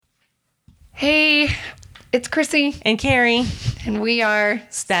Hey, it's Chrissy. And Carrie. And we are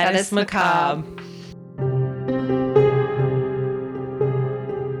Status Macabre.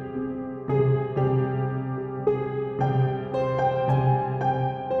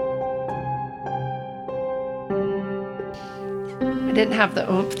 I didn't have the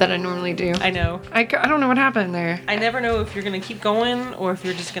oomph that I normally do. I know. I don't know what happened there. I never know if you're going to keep going or if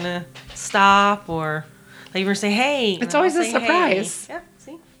you're just going to stop or like you're say, hey. It's always a surprise. Hey. Yeah,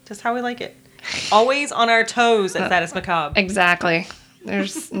 see? Just how we like it. Always on our toes at Status Macabre. Exactly.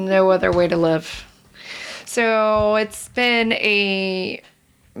 There's no other way to live. So it's been I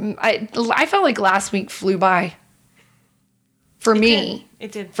felt like last week flew by. For me.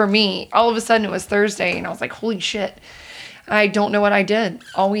 It did. For me. All of a sudden it was Thursday and I was like, holy shit. I don't know what I did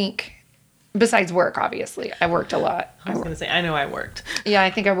all week. Besides work, obviously. I worked a lot. I was going to say, I know I worked. Yeah, I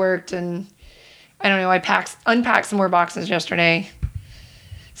think I worked and I don't know. I unpacked some more boxes yesterday.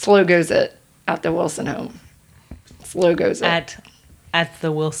 Slow goes it at the Wilson home. Slow goes it. At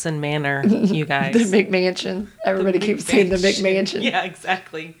the Wilson Manor, you guys. The McMansion. Everybody keeps saying the McMansion. Yeah,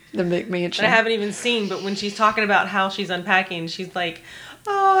 exactly. The McMansion. That I haven't even seen, but when she's talking about how she's unpacking, she's like,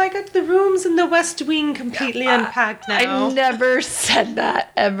 oh, I got the rooms in the West Wing completely unpacked now. I never said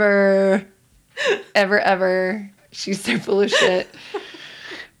that, ever. Ever. She's so full of shit.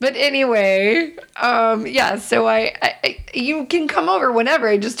 But anyway, yeah, so I you can come over whenever.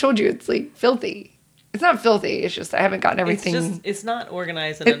 I just told you it's like filthy. It's not filthy. It's just I haven't gotten everything. It's not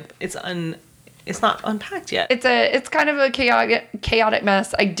organized and it's not unpacked yet. It's kind of a chaotic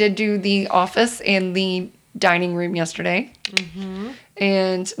mess. I did do the office and the dining room yesterday. Mm-hmm.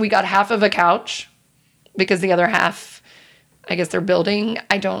 And we got half of a couch because the other half, I guess they're building.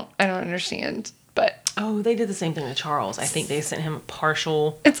 I don't understand, but oh, they did the same thing to Charles. I think they sent him a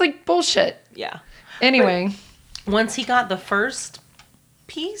partial. It's like bullshit. Yeah. Anyway, but once he got the first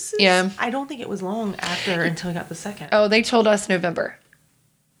pieces, yeah, I don't think it was long after until he got the second. Oh, they told us November.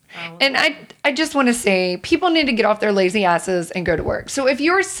 Oh, and I just want to say, people need to get off their lazy asses and go to work. So if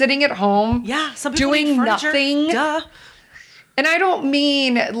you're sitting at home, yeah, some people doing nothing, duh. And I don't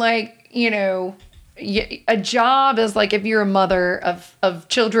mean like, a job is like if you're a mother of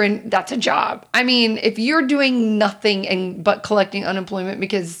children, that's a job. I mean, if you're doing nothing but collecting unemployment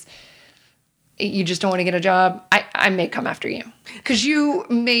because you just don't want to get a job, I may come after you. Because you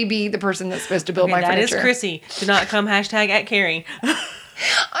may be the person that's supposed to build my furniture. That is Chrissy. Do not come # @Carrie.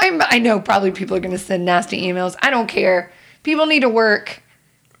 I know probably people are going to send nasty emails. I don't care. People need to work.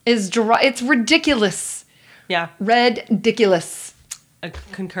 It's ridiculous. Yeah. Ridiculous. I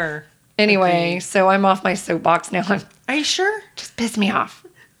concur. Anyway, so I'm off my soapbox now. Are you sure? Just piss me off.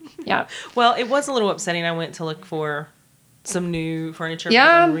 Yeah. Well, it was a little upsetting. I went to look for some new furniture.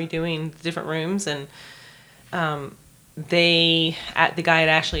 Yeah. For redoing different rooms, and the guy at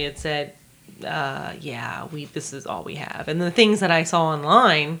Ashley had said, this is all we have. And the things that I saw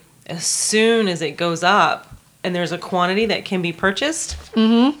online, as soon as it goes up and there's a quantity that can be purchased,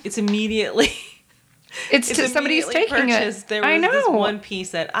 it's immediately. Somebody's taking purchased. it. There was I know. this one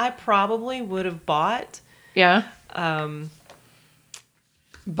piece that I probably would have bought. Yeah.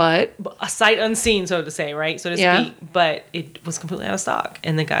 But a sight unseen, so to say, right? So to speak. But it was completely out of stock.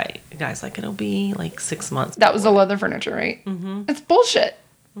 And the guy's like, it'll be like 6 months. That was the leather furniture, right? Mm-hmm. It's bullshit.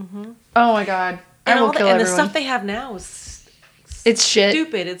 Mm-hmm. Oh my God. And I will kill everyone. The stuff they have now is it's shit.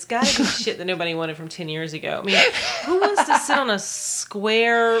 Stupid. It's got to be shit that nobody wanted from 10 years ago. I mean, who wants to sit on a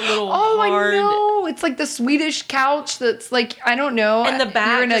square little hard... I know. It's like the Swedish couch that's like, I don't know. And the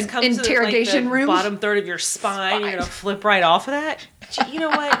back you're in just an comes interrogation to the room. Bottom third of your spine. You're going to flip right off of that. You know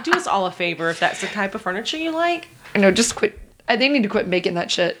what? Do us all a favor if that's the type of furniture you like. I know. Just quit. They need to quit making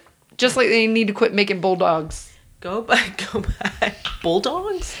that shit. Just like they need to quit making bulldogs. Go back.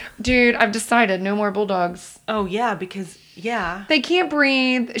 Bulldogs? Dude, I've decided no more bulldogs. Oh, yeah, because, yeah. They can't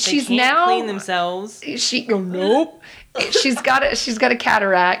breathe. They can't clean themselves. Nope. She's got a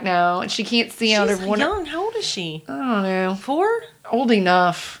cataract now, and she can't see out of one. She's young. How old is she? I don't know. 4? Old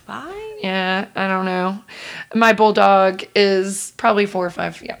enough. 5? Yeah, I don't know. My bulldog is probably 4 or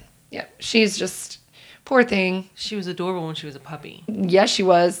 5. Yeah. She's just... Poor thing. She was adorable when she was a puppy. Yes, she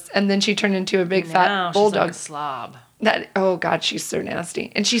was. And then she turned into a big fat bulldog. She's like a slob. Oh God, she's so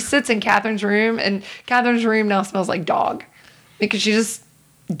nasty. And she sits in Catherine's room, and Catherine's room now smells like dog. Because she's just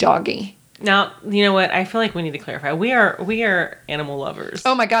doggy. Now, you know what? I feel like we need to clarify. We are animal lovers.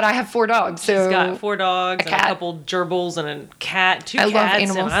 Oh my God, I have 4 dogs. So she's got 4 dogs, and a couple gerbils, and a cat, 2 cats, love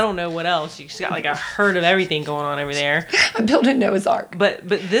animals. and I don't know what else. She's got like a herd of everything going on over there. I'm building Noah's Ark. But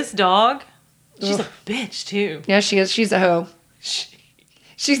this dog... She's a bitch, too. Yeah, she is. She's a hoe.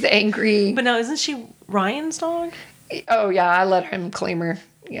 She's angry. But now, isn't she Ryan's dog? Oh, yeah. I let him claim her.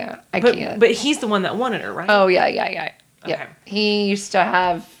 Yeah, I can't. But he's the one that wanted her, right? Oh, yeah. Yeah. Okay. He used to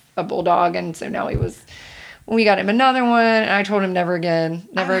have a bulldog, and so now we got him another one, and I told him never again.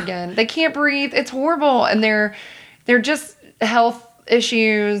 Never again. They can't breathe. It's horrible. And they're just health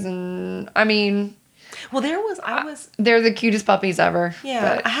issues, and I mean, Well, they're the cutest puppies ever.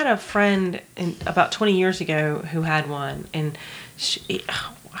 Yeah, but- I had a friend about 20 years ago who had one, and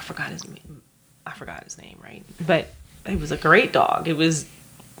I forgot his name, right? But it was a great dog. It was,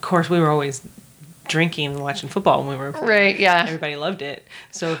 of course, we were always drinking and watching football when we were Right, yeah. Everybody loved it.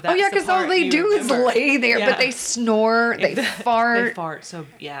 So if Oh, yeah, because all they do is lay there, Yeah. but they snore, they fart. They fart. So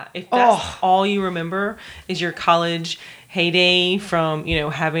yeah, if that's all you remember is your college heyday from,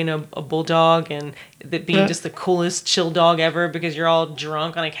 having a bulldog and that being just the coolest chill dog ever because you're all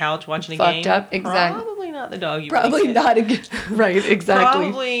drunk on a couch watching a game. Fucked up, exactly. Probably not the dog you Probably wanna not get. again. Right, exactly.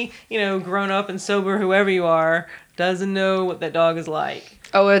 Probably, grown up and sober, whoever you are, doesn't know what that dog is like.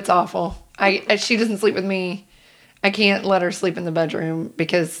 Oh, it's awful. She doesn't sleep with me. I can't let her sleep in the bedroom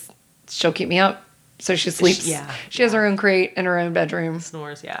because she'll keep me up. So she sleeps. She has her own crate in her own bedroom.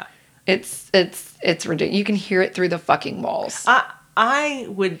 Snores, yeah. It's ridiculous. You can hear it through the fucking walls. I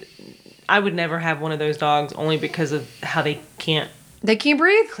would never have one of those dogs only because of how they can't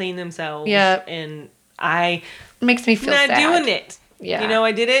breathe. clean themselves. Yeah. And It makes me feel not sad. doing it. Yeah.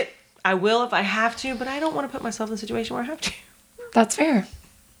 I did it. I will if I have to, but I don't want to put myself in a situation where I have to. That's fair.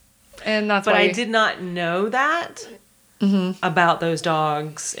 And that's But why I did not know that about those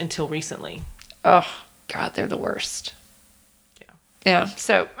dogs until recently. Oh, God, they're the worst. Yeah. Yeah.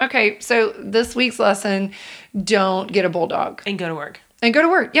 So, okay. So this week's lesson, don't get a bulldog. And go to work. And go to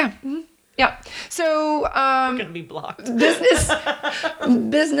work. Yeah. Mhm. Yeah. So, You're going to be blocked.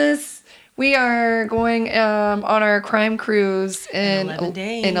 business. We are going on our crime cruise in 11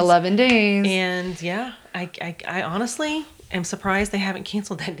 days. In 11 days. And yeah, I honestly am surprised they haven't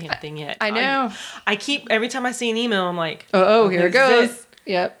canceled that damn thing yet. I know. I keep, every time I see an email, I'm like, Oh, here it this is goes.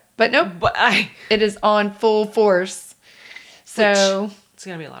 Yep. But nope. But It is on full force. So, it's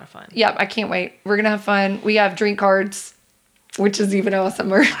going to be a lot of fun. yep, I can't wait. We're going to have fun. We have drink cards, which is even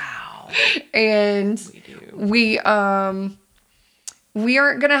awesomer. Wow. And We do. we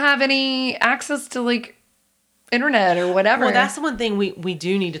aren't going to have any access to like internet or whatever. Well, that's the one thing we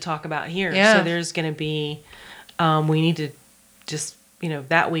do need to talk about here. Yeah. So there's going to be, we need to just,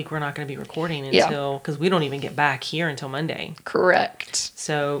 that week we're not going to be recording until, because we don't even get back here until Monday. Correct.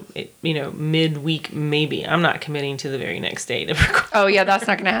 So, midweek maybe. I'm not committing to the very next day to record. Oh, yeah, that's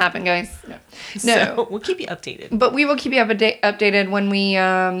not going to happen, guys. No. So we'll keep you updated. But we will keep you updated when we,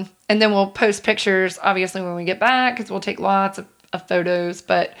 and then we'll post pictures, obviously, when we get back, because we'll take lots of photos.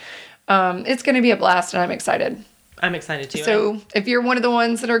 But it's going to be a blast, and I'm excited. I'm excited too. So if you're one of the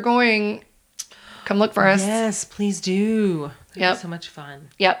ones that are going, come look for us. Yes, please do. It'll Yep. be so much fun.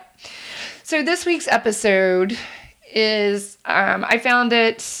 Yep. So this week's episode is, I found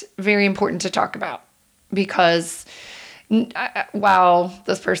it very important to talk about because while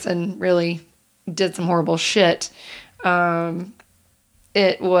this person really did some horrible shit,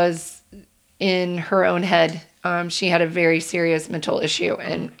 it was in her own head. She had a very serious mental issue,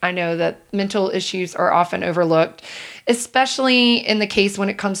 and I know that mental issues are often overlooked, especially in the case when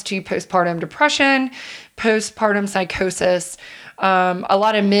it comes to postpartum depression, postpartum psychosis. A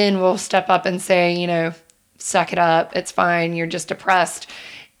lot of men will step up and say, suck it up, it's fine, you're just depressed.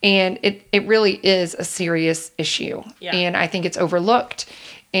 And it really is a serious issue. Yeah. And I think it's overlooked.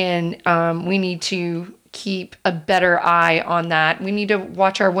 And we need to keep a better eye on that. We need to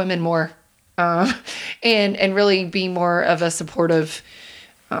watch our women more. And really be more of a supportive,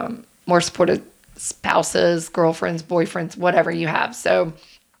 more supportive spouses, girlfriends, boyfriends, whatever you have. So,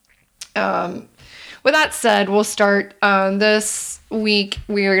 with that said, we'll start this week.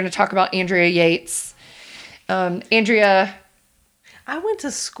 We are going to talk about Andrea Yates. Andrea. I went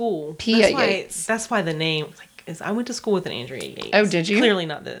to school. Pia Yates. That's why the name is. I went to school with an Andrea Yates. Oh, did you? Clearly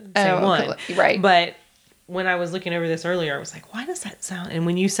not the same one. Right. But when I was looking over this earlier, I was like, why does that sound? And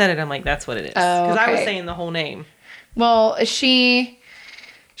when you said it, I'm like, that's what it is. Because I was okay. saying the whole name. Well, she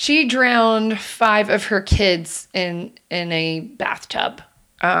drowned 5 of her kids in a bathtub.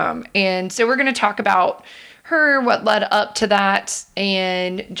 And so we're going to talk about her, what led up to that,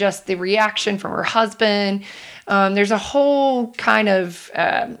 and just the reaction from her husband. There's a whole kind of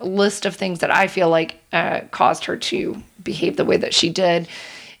list of things that I feel like caused her to behave the way that she did.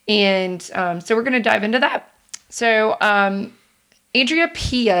 And so we're going to dive into that. So Andrea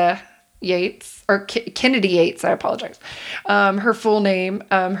Pia Yates, or Kennedy Yates, I apologize. Her full name,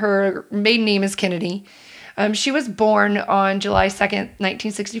 her maiden name is Kennedy. She was born on July 2nd,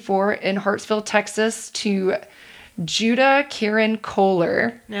 1964 in Hartsville, Texas to Judah Karen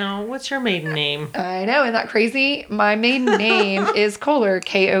Kohler. Now, what's your maiden name? I know, isn't that crazy? My maiden name is Kohler,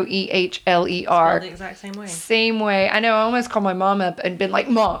 Koehler. Spelled the exact same way. Same way. I know, I almost called my mom up and been like,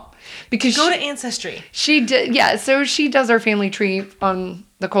 Mom, because Go to Ancestry. she did, yeah, so she does our family tree on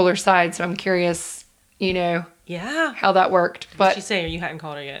the Kohler side, so I'm curious, Yeah. how that worked. What'd But she say? Or you hadn't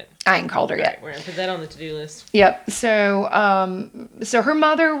called her yet? I ain't called her yet. Right, we're gonna put that on the to-do list. Yep. So her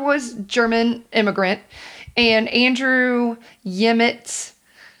mother was German immigrant, and Andrew Yemmet.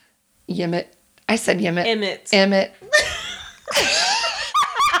 I said Yemmet. Emmett.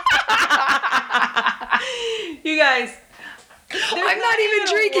 You guys. I'm not even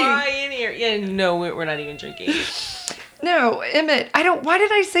drinking. Why in here? Yeah, no, we're not even drinking. No, Emmett. Why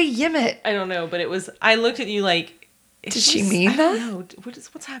did I say Yemmet? I don't know, but it was. I looked at you like. Did she mean I don't that? know.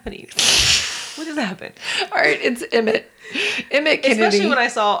 What's happening? What has happened? All right, it's Emmett. Emmett Kennedy. Especially when I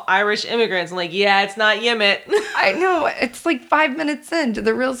saw Irish immigrants, I'm like, yeah, it's not Yemmet. I know. It's like 5 minutes into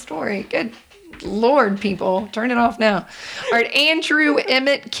the real story. Good Lord, people. Turn it off now. All right, Andrew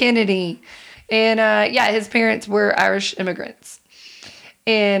Emmett Kennedy. And his parents were Irish immigrants.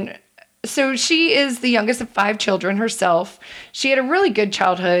 And so she is the youngest of 5 children herself. She had a really good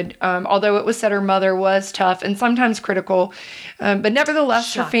childhood, although it was said her mother was tough and sometimes critical. But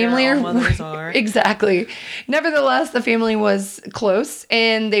nevertheless, Shocker, her family all mothers are. Exactly. Nevertheless, the family was close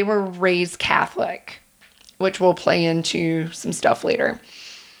and they were raised Catholic, which we'll play into some stuff later.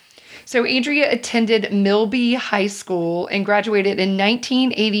 So Andrea attended Milby High School and graduated in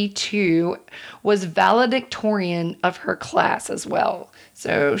 1982, was valedictorian of her class as well.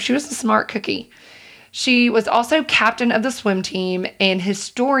 So she was a smart cookie. She was also captain of the swim team and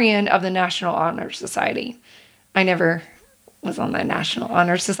historian of the National Honor Society. I never was on the National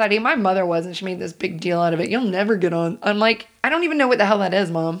Honor Society. My mother was, and she made this big deal out of it. You'll never get on. I'm like, I don't even know what the hell that is,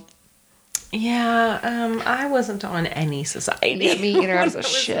 Mom. Yeah, I wasn't on any society. Yeah, me either. I was a in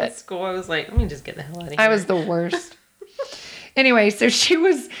shit. school. I was like, let me just get the hell out of here. I was the worst. Anyway, so she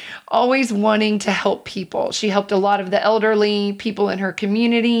was always wanting to help people. She helped a lot of the elderly people in her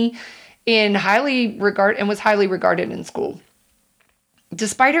community and was highly regarded in school.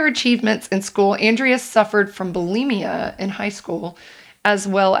 Despite her achievements in school, Andrea suffered from bulimia in high school as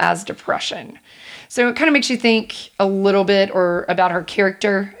well as depression. So it kind of makes you think a little bit about her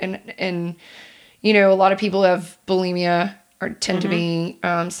character. And a lot of people who have bulimia or tend to be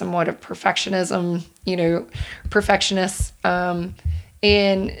somewhat of perfectionists, and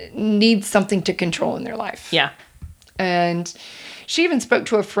need something to control in their life. Yeah. And she even spoke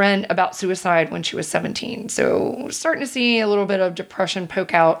to a friend about suicide when she was 17. So starting to see a little bit of depression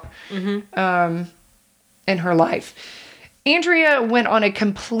poke out in her life. Andrea went on a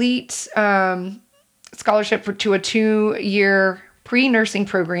complete scholarship to a 2-year pre-nursing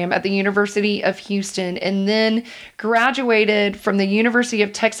program at the University of Houston and then graduated from the University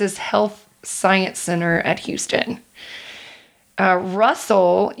of Texas Health Science Center at Houston.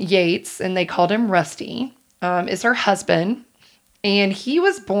 Russell Yates, and they called him Rusty, is her husband, and he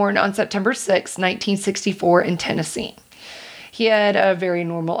was born on September 6, 1964 in Tennessee. He had a very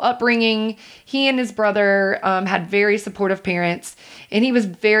normal upbringing. He and his brother had very supportive parents, and he was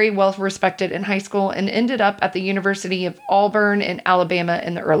very well respected in high school and ended up at the University of Auburn in Alabama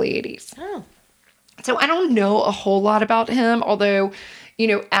in the early 80s. Oh. So I don't know a whole lot about him, although,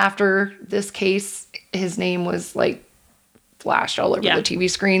 after this case, his name was flashed all over the TV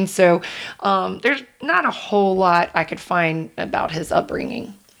screen. So there's not a whole lot I could find about his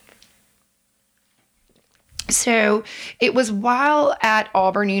upbringing. So it was while at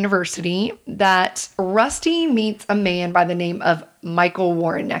Auburn University that Rusty meets a man by the name of Michael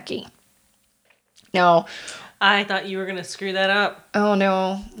Warrenecki. Now, I thought you were going to screw that up. Oh,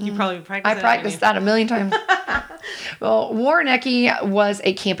 no. You probably practiced I practiced that a million times. Well, Warrenecki was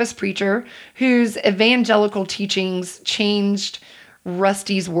a campus preacher whose evangelical teachings changed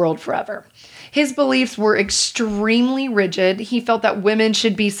Rusty's world forever. His beliefs were extremely rigid. He felt that women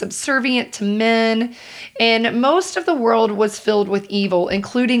should be subservient to men, and most of the world was filled with evil,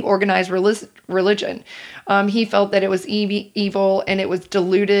 including organized religion. He felt that it was evil and it was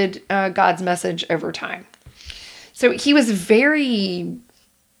diluted God's message over time. So he was very,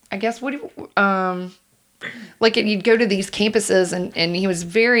 I guess, you'd go to these campuses and he was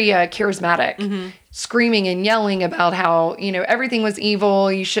very charismatic, screaming and yelling about how, everything was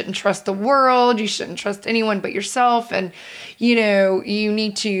evil. You shouldn't trust the world. You shouldn't trust anyone but yourself. And, you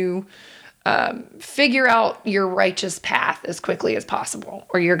need to figure out your righteous path as quickly as possible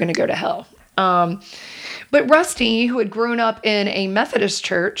or you're going to go to hell. But Rusty, who had grown up in a Methodist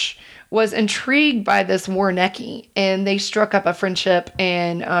church, was intrigued by this Warrenecki, and they struck up a friendship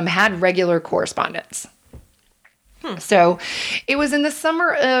and had regular correspondence. So it was in the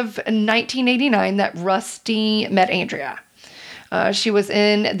summer of 1989 that Rusty met Andrea. She was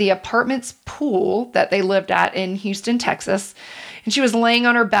in the apartment's pool that they lived at in Houston, Texas. And she was laying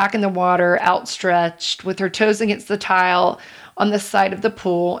on her back in the water, outstretched, with her toes against the tile on the side of the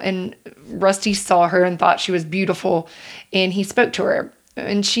pool. And Rusty saw her and thought she was beautiful. And he spoke to her.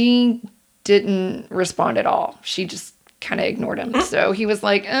 And she didn't respond at all. She just kind of ignored him. So he was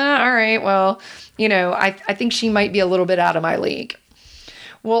like, all right, well, I think she might be a little bit out of my league.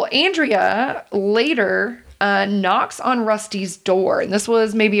 Well, Andrea later knocks on Rusty's door, and this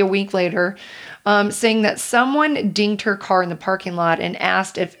was maybe a week later, saying that someone dinged her car in the parking lot and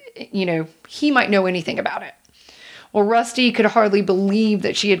asked if, he might know anything about it. Well, Rusty could hardly believe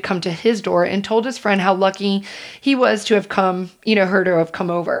that she had come to his door and told his friend how lucky he was to have her to have come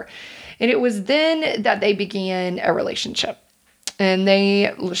over. And it was then that they began a relationship. And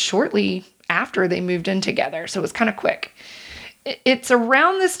they, shortly after, they moved in together. So it was kind of quick. It's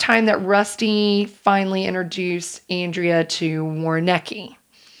around this time that Rusty finally introduced Andrea to Warnecki,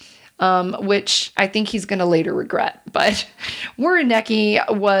 which I think he's going to later regret. But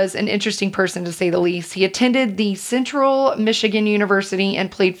Warnecki was an interesting person, to say the least. He attended the Central Michigan University and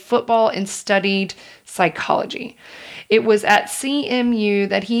played football and studied psychology. It was at CMU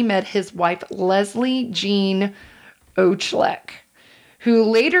that he met his wife, Leslie Jean Ochlek, who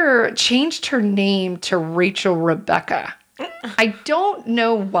later changed her name to Rachel Rebecca. I don't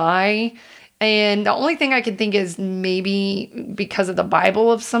know why. And the only thing I can think is maybe because of the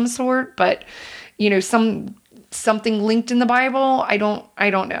Bible of some sort, but something linked in the Bible. I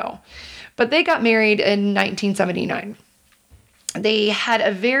don't know. But they got married in 1979. They had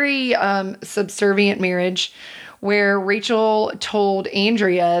a very subservient marriage, where Rachel told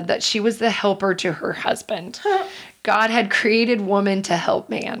Andrea that she was the helper to her husband. God had created woman to help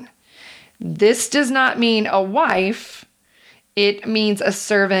man. This does not mean a wife. It means a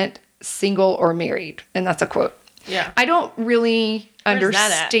servant, single or married. And that's a quote. Yeah. I don't really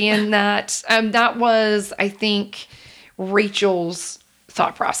understand that. That was, I think, Rachel's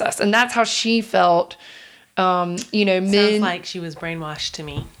thought process. And that's how she felt. Sounds like she was brainwashed to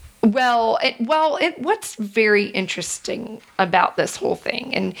me. What's very interesting about this whole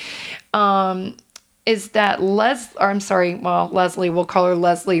thing is that Leslie, we'll call her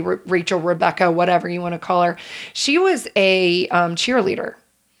Leslie, Rachel, Rebecca, whatever you want to call her. She was a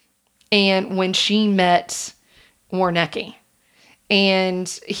and when she met Warnecki, and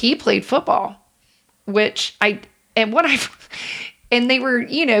he played football, and they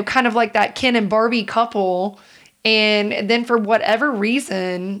were, kind of like that Ken and Barbie couple. And then for whatever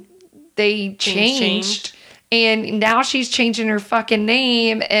reason, they changed. And now she's changing her fucking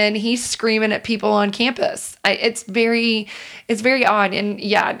name, and he's screaming at people on campus. It's very odd. And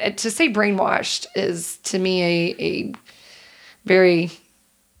yeah, to say brainwashed is to me a very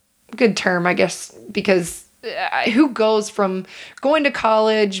good term, I guess, because who goes from going to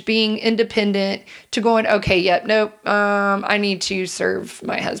college, being independent, to going, okay, yep, nope, I need to serve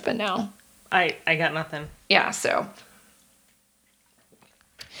my husband now. I got nothing. Yeah, So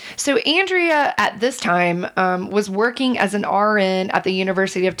Andrea at this time was working as an RN at the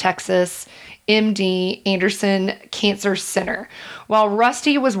University of Texas MD Anderson Cancer Center, while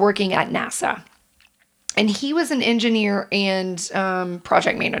Rusty was working at NASA. And he was an engineer and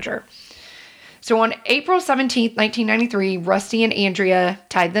project manager. So on April 17th, 1993, Rusty and Andrea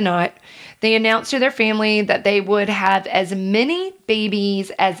tied the knot. They announced to their family that they would have as many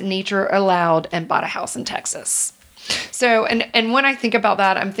babies as nature allowed and bought a house in Texas. So, and when I think about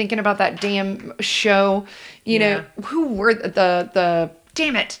that, I'm thinking about that damn show, who were the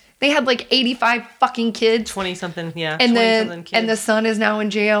damn it. They had like 85 fucking kids. 20 something, yeah. And then, and the son is now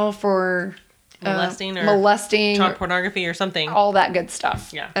in jail for molesting child pornography or something. All that good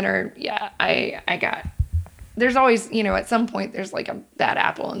stuff. Yeah. And I got, there's always, at some point there's like a bad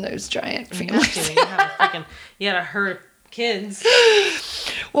apple in those giant families. You had a herd of kids.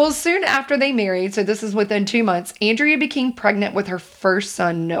 Well, soon after they married, so this is within 2 months, Andrea became pregnant with her first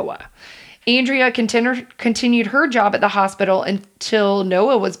son, Noah. Andrea continued her job at the hospital until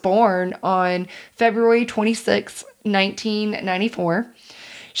Noah was born on February 26, 1994.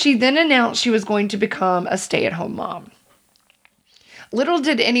 She then announced she was going to become a stay-at-home mom. Little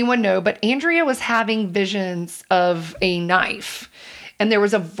did anyone know, but Andrea was having visions of a knife. And there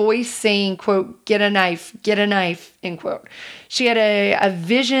was a voice saying, quote, get a knife, end quote. She had a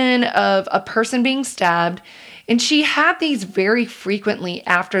vision of a person being stabbed. And she had these very frequently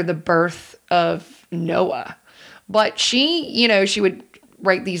after the birth of Noah. But she would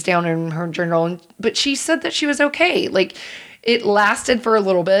write these down in her journal. But she said that she was okay. Like, it lasted for a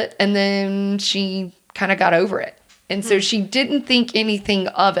little bit. And then she kind of got over it. And so she didn't think anything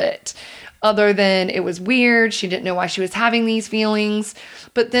of it other than it was weird. She didn't know why she was having these feelings,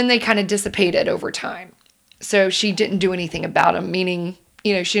 but then they kind of dissipated over time. So she didn't do anything about them, meaning,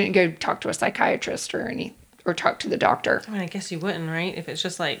 she didn't go talk to a psychiatrist or talk to the doctor. I mean, I guess you wouldn't, right? If it's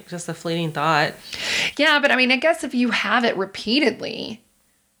just a fleeting thought. Yeah, but I mean, I guess if you have it repeatedly,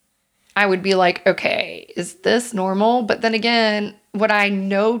 I would be like, okay, is this normal? But then again, would I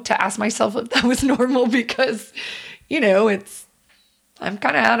know to ask myself if that was normal? Because, I'm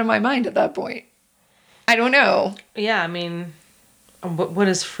kind of out of my mind at that point. I don't know. Yeah, I mean, what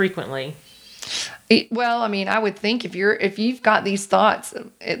is frequently? Well, I mean, I would think if you've got these thoughts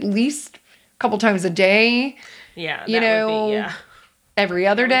at least a couple times a day, yeah, would be, yeah. every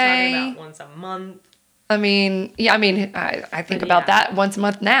other day, talking about once a month. I mean, I think about that once a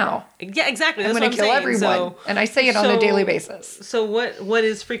month now. Yeah, exactly. That's I'm going to kill everyone, and I say it on a daily basis. So what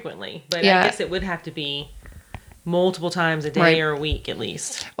is frequently? But I guess it would have to be multiple times a day or a week at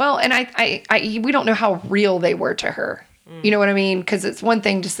least. Well, and we don't know how real they were to her. You know what I mean? Because it's one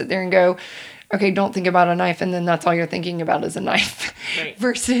thing to sit there and go, okay, don't think about a knife, and then that's all you're thinking about is a knife. Right.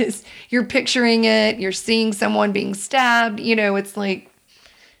 Versus you're picturing it, you're seeing someone being stabbed. It's like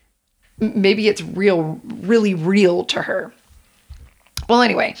maybe it's really real to her. Well,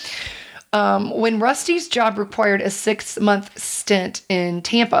 anyway, when Rusty's job required a 6-month stint in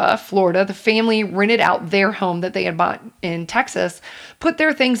Tampa, Florida, the family rented out their home that they had bought in Texas, put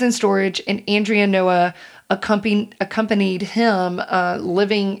their things in storage, and Andrea Noah accompanied him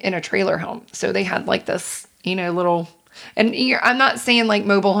living in a trailer home. So they had like this, little, and I'm not saying like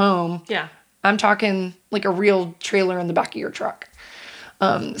mobile home. Yeah. I'm talking like a real trailer in the back of your truck.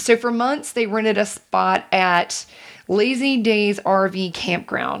 So for months, they rented a spot at Lazy Days RV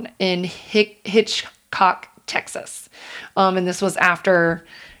Campground in Hitchcock, Texas. And this was after,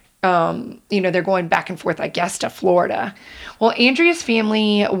 they're going back and forth, I guess, to Florida. Well, Andrea's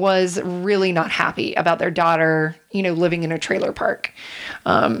family was really not happy about their daughter, living in a trailer park.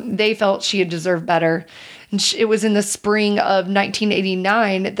 They felt she had deserved better. And it was in the spring of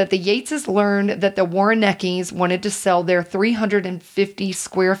 1989 that the Yateses learned that the Warreneckis wanted to sell their 350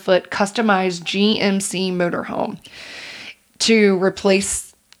 square foot customized GMC motorhome to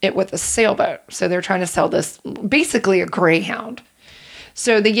replace it with a sailboat. So they're trying to sell this, basically a Greyhound.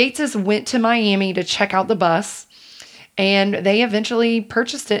 So the Yateses went to Miami to check out the bus, and they eventually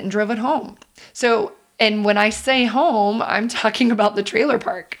purchased it and drove it home. So, and when I say home, I'm talking about the trailer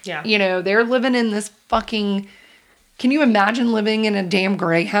park. Yeah. They're living in this fucking... Can you imagine living in a damn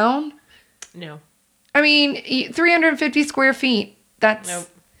Greyhound? No. I mean, 350 square feet. That's... Nope.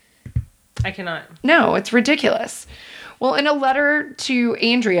 I cannot. No, it's ridiculous. Well, in a letter to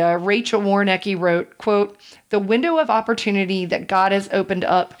Andrea, Rachel Warrenecki wrote, quote, "The window of opportunity that God has opened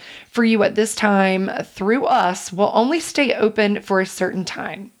up for you at this time through us will only stay open for a certain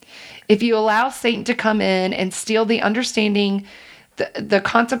time. If you allow Satan to come in and steal the understanding, the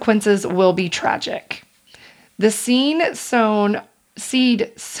consequences will be tragic. The seed sown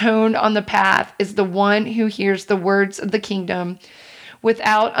on the path is the one who hears the words of the kingdom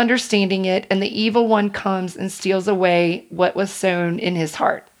without understanding it, and the evil one comes and steals away what was sown in his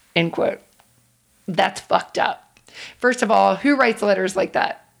heart." End quote. That's fucked up. First of all, who writes letters like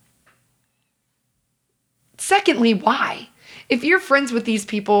that? Secondly, why? If you're friends with these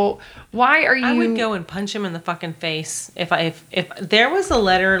people, why are you... I would go and punch him in the fucking face. If there was a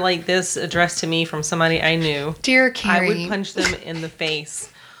letter like this addressed to me from somebody I knew, Dear Carrie, I would punch them in the face.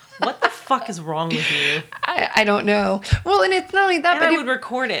 What the fuck is wrong with you? I don't know. Well, and it's not only that, And but I would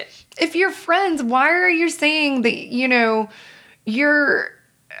record it. If you're friends, why are you saying that, your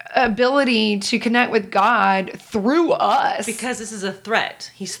ability to connect with God through us? Because this is a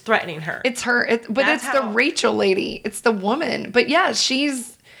threat. He's threatening her. It's her. But it's the Rachel lady. It's the woman. But yeah, it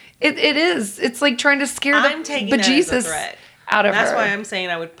is. It's like trying to scare the bejesus out of her. That's why I'm saying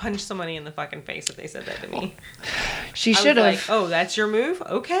I would punch somebody in the fucking face if they said that to me. She should have. Like, oh, that's your move?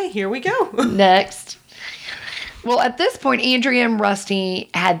 Okay, here we go. Next. Well, at this point, Andrea and Rusty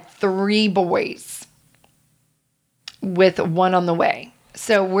had 3 boys with 1 on the way.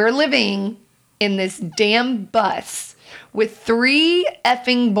 So we're living in this damn bus with 3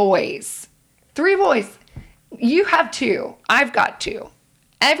 effing boys. 3 boys. You have 2. I've got 2.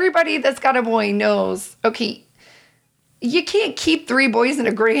 Everybody that's got a boy knows, okay, you can't keep 3 boys in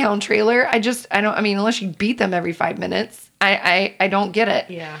a Greyhound trailer. Unless you beat them every 5 minutes. I don't get it.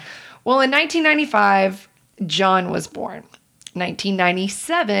 Yeah. Well, in 1995, John was born.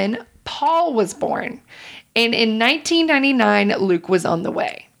 1997, Paul was born. And in 1999, Luke was on the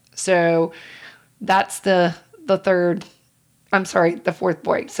way. So that's the 4th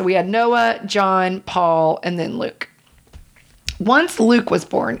boy. So we had Noah, John, Paul, and then Luke. Once Luke was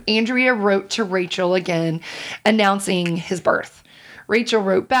born, Andrea wrote to Rachel again, announcing his birth. Rachel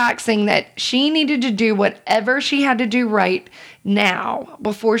wrote back saying that she needed to do whatever she had to do right now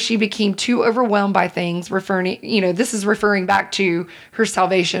before she became too overwhelmed by things, this is referring back to her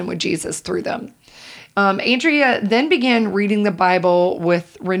salvation with Jesus through them. Andrea then began reading the Bible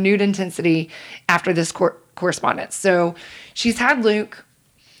with renewed intensity after this correspondence. So she's had Luke.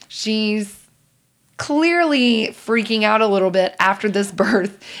 She's clearly freaking out a little bit after this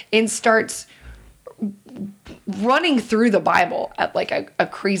birth and starts running through the Bible at like a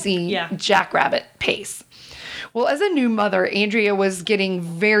crazy jackrabbit pace. Well, as a new mother, Andrea was getting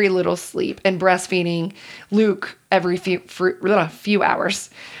very little sleep and breastfeeding Luke every few hours.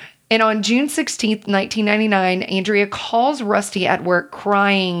 And on June 16th, 1999, Andrea calls Rusty at work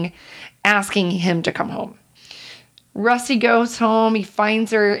crying, asking him to come home. Rusty goes home. He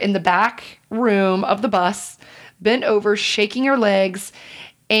finds her in the back room of the bus, bent over, shaking her legs,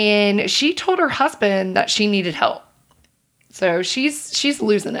 and she told her husband that she needed help. So she's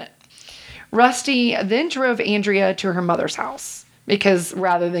losing it. Rusty then drove Andrea to her mother's house because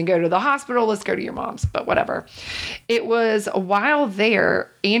rather than go to the hospital, let's go to your mom's, but whatever. It was while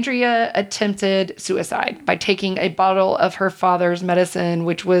there, Andrea attempted suicide by taking a bottle of her father's medicine,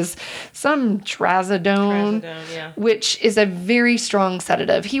 which was some trazodone, which is a very strong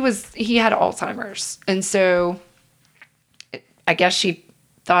sedative. He had Alzheimer's. And so I guess she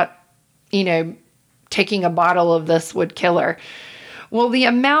thought, taking a bottle of this would kill her. Well, the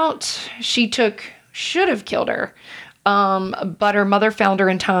amount she took should have killed her. But her mother found her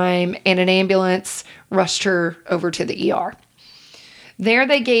in time and an ambulance rushed her over to the ER. There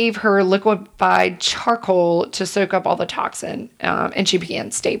they gave her liquefied charcoal to soak up all the toxin, and she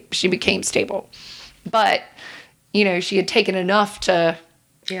became stable. But, she had taken enough to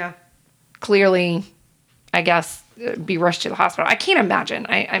clearly, I guess, be rushed to the hospital. I can't imagine.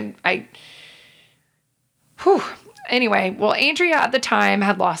 Anyway, well, Andrea at the time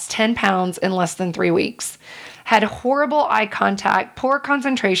had lost 10 pounds in less than 3 weeks, had horrible eye contact, poor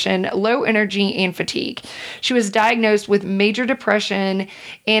concentration, low energy, and fatigue. She was diagnosed with major depression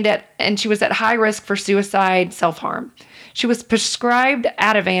and she was at high risk for suicide, self-harm. She was prescribed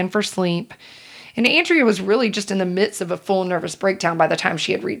Ativan for sleep. And Andrea was really just in the midst of a full nervous breakdown by the time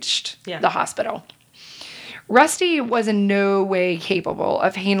she had reached the hospital. Rusty was in no way capable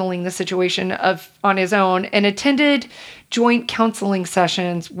of handling the situation on his own and attended joint counseling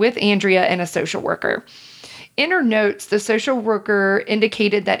sessions with Andrea and a social worker. In her notes, the social worker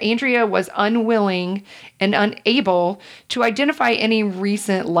indicated that Andrea was unwilling and unable to identify any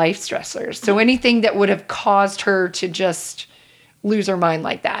recent life stressors. So anything that would have caused her to just lose her mind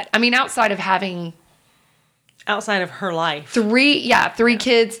like that. I mean, outside of her life. Three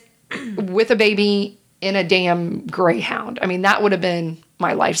kids with a baby in a damn Greyhound. I mean, that would have been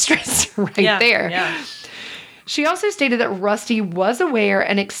my life stress there. Yeah. She also stated that Rusty was aware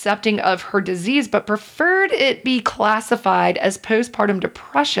and accepting of her disease, but preferred it be classified as postpartum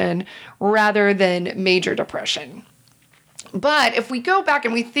depression rather than major depression. But if we go back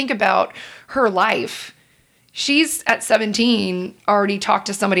and we think about her life, she's at 17 already talked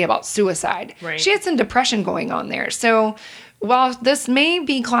to somebody about suicide. Right. She had some depression going on there. So while this may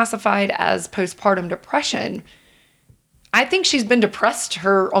be classified as postpartum depression, I think she's been depressed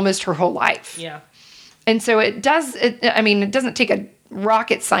almost her whole life. Yeah. And so it doesn't take a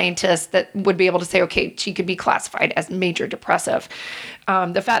rocket scientist that would be able to say, okay, she could be classified as major depressive.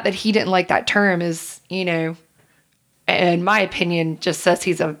 The fact that he didn't like that term is, in my opinion, just says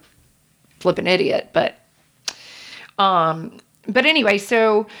he's a flippin' idiot. But anyway,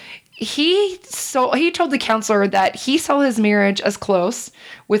 so he told the counselor that he saw his marriage as close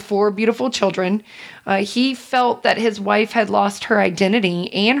with 4 beautiful children. He felt that his wife had lost her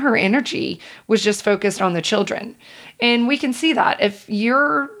identity and her energy was just focused on the children. And we can see that. If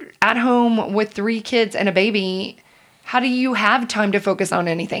you're at home with 3 kids and a baby, how do you have time to focus on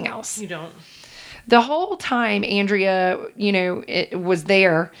anything else? You don't. The whole time Andrea, was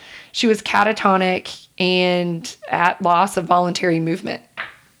there, she was catatonic and at loss of voluntary movement.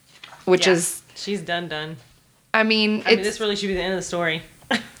 Which is... She's done. I mean, this really should be the end of the story.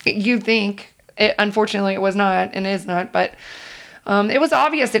 You'd think. Unfortunately, it was not and is not. But it was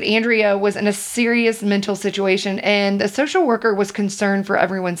obvious that Andrea was in a serious mental situation, and the social worker was concerned for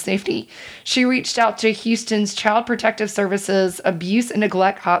everyone's safety. She reached out to Houston's Child Protective Services Abuse and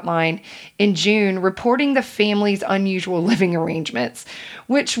Neglect Hotline in June, reporting the family's unusual living arrangements,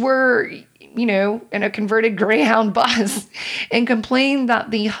 which were... in a converted Greyhound bus, and complained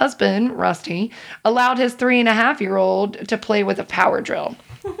that the husband, Rusty, allowed his 3.5-year-old to play with a power drill.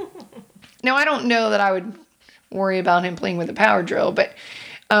 Now, I don't know that I would worry about him playing with a power drill. But,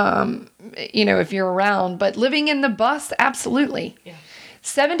 if you're around. But living in the bus, absolutely. Yeah.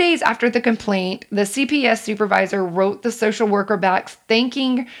 7 days after the complaint, the CPS supervisor wrote the social worker back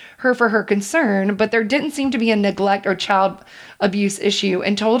thanking her for her concern, but there didn't seem to be a neglect or child abuse issue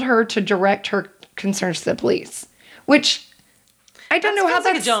and told her to direct her concerns to the police, which I don't know how that's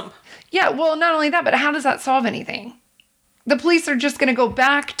like a jump. Yeah, well, not only that, but how does that solve anything? The police are just going to go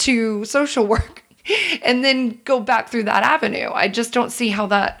back to social work and then go back through that avenue. I just don't see how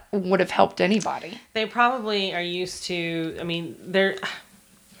that would have helped anybody. They probably are used to,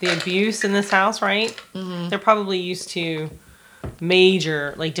 the abuse in this house, right? Mm-hmm. They're probably used to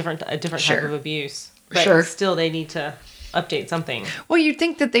major, like a different type of abuse. But still, they need to update something. Well, you'd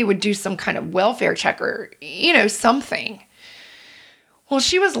think that they would do some kind of welfare check or, something. Well,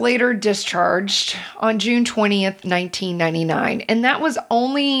 she was later discharged on June 20th, 1999, and that was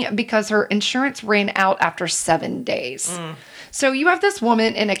only because her insurance ran out after 7 days. So you have this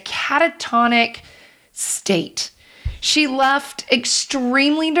woman in a catatonic state. She left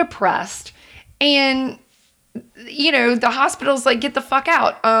extremely depressed, and, the hospital's like, get the fuck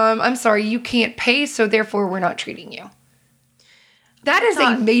out. I'm sorry, you can't pay, so therefore we're not treating you. That is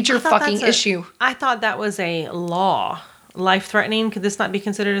a major fucking issue. I thought that was a law. Life-threatening? Could this not be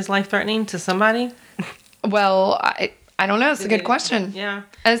considered as life-threatening to somebody? Well, I don't know. It's a good question. Yeah.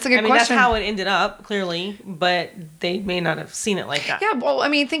 It's a good question. That's how it ended up, clearly, but they may not have seen it like that. Yeah, well,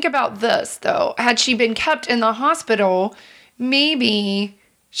 think about this, though. Had she been kept in the hospital, maybe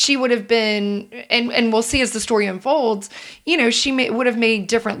she would have been, and we'll see as the story unfolds, she would have made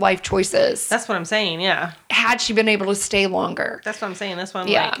different life choices. That's what I'm saying, yeah. Had she been able to stay longer. That's what I'm saying. That's why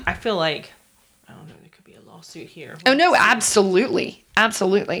I feel like, I don't know, there could be a lawsuit here. Oh, no, absolutely.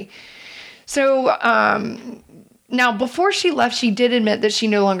 Absolutely. So, now, before she left, she did admit that she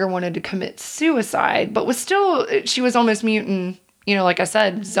no longer wanted to commit suicide, but she was almost mutant, like I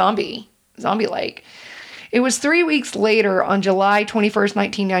said, zombie-like. It was 3 weeks later, on July 21st,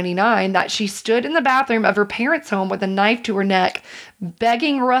 1999, that she stood in the bathroom of her parents' home with a knife to her neck,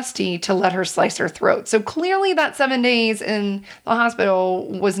 begging Rusty to let her slice her throat. So clearly that 7 days in the hospital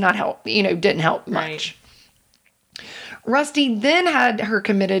was not help, didn't help much. Right. Rusty then had her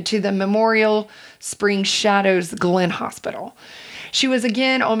committed to the Memorial Spring Shadows Glen Hospital. She was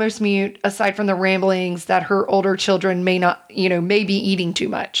again almost mute, aside from the ramblings that her older children may be eating too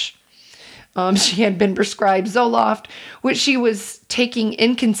much. She had been prescribed Zoloft, which she was taking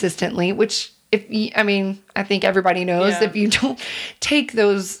inconsistently, which I think everybody knows if you don't take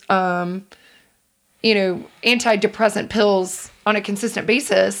those, antidepressant pills on a consistent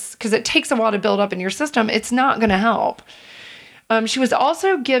basis, because it takes a while to build up in your system, it's not going to help. She was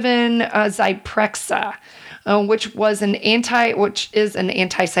also given Zyprexa, which is an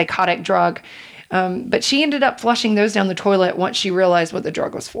antipsychotic drug. But she ended up flushing those down the toilet once she realized what the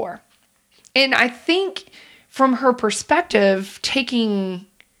drug was for. And I think from her perspective, taking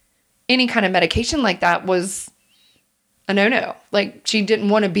any kind of medication like that was a no-no. Like, she didn't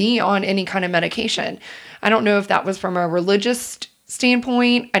want to be on any kind of medication. I don't know if that was from a religious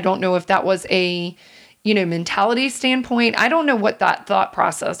standpoint. I don't know if that was a, mentality standpoint. I don't know what that thought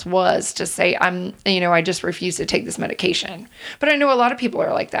process was to say, I just refuse to take this medication. But I know a lot of people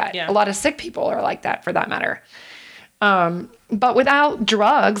are like that. Yeah. A lot of sick people are like that, for that matter. But without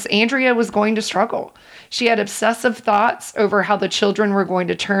drugs, Andrea was going to struggle. She had obsessive thoughts over how the children were going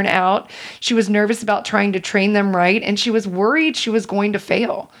to turn out. She was nervous about trying to train them right, and she was worried she was going to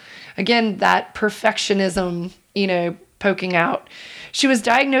fail. Again, that perfectionism, poking out. She was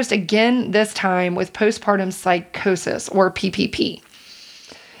diagnosed again, this time with postpartum psychosis, or PPP.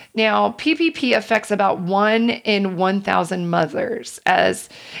 Now, PPP affects about 1 in 1,000 mothers and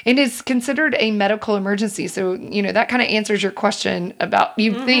is considered a medical emergency. So, that kind of answers your question about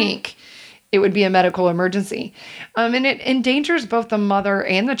think it would be a medical emergency. And it endangers both the mother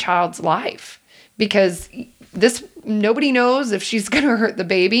and the child's life, because nobody knows if she's going to hurt the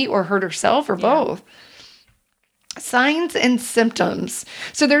baby or hurt herself or both. Signs and symptoms.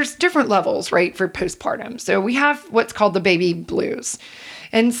 So there's different levels, right, for postpartum. So we have what's called the baby blues.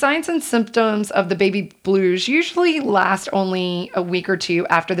 And signs and symptoms of the baby blues usually last only a week or two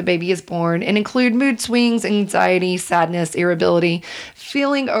after the baby is born and include mood swings, anxiety, sadness, irritability,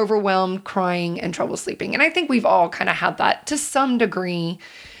 feeling overwhelmed, crying, and trouble sleeping. And I think we've all kind of had that to some degree,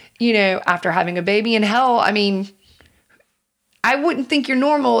 after having a baby. And hell, I wouldn't think you're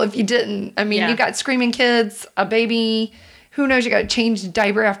normal if you didn't. You got screaming kids, a baby, who knows, you got to change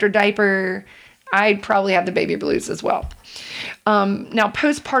diaper after diaper. I'd probably have the baby blues as well. Now,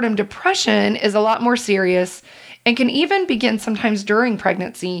 postpartum depression is a lot more serious and can even begin sometimes during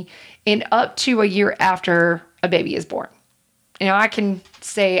pregnancy and up to a year after a baby is born. I can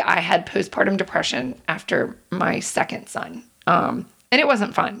say I had postpartum depression after my second son. And it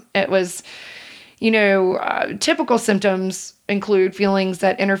wasn't fun. It was, typical symptoms include feelings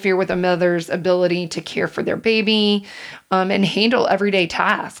that interfere with a mother's ability to care for their baby and handle everyday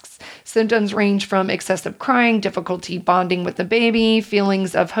tasks. Symptoms range from excessive crying, difficulty bonding with the baby,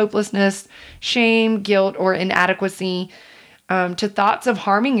 feelings of hopelessness, shame, guilt, or inadequacy, to thoughts of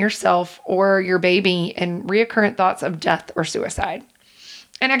harming yourself or your baby, and reoccurrent thoughts of death or suicide.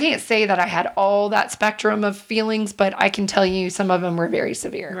 And I can't say that I had all that spectrum of feelings, but I can tell you some of them were very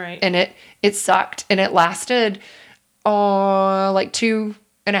severe. Right. And it sucked. And it lasted like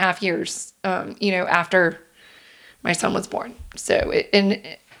 2.5 years, after my son was born. So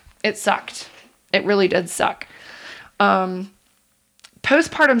it sucked. It really did suck. Postpartum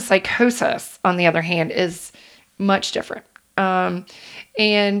psychosis, on the other hand, is much different. And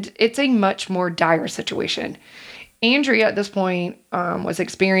it's a much more dire situation. Andrea at this point was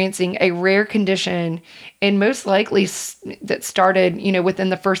experiencing a rare condition, and most likely that started, within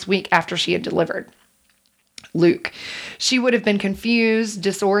the first week after she had delivered Luke. She would have been confused,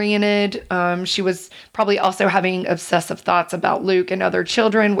 disoriented. She was probably also having obsessive thoughts about Luke and other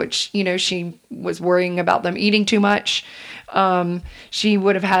children, which, she was worrying about them eating too much. She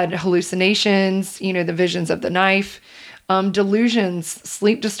would have had hallucinations, the visions of the knife. Delusions,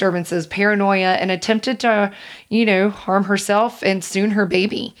 sleep disturbances, paranoia, and attempted to, harm herself and soon her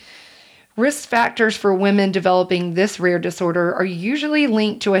baby. Risk factors for women developing this rare disorder are usually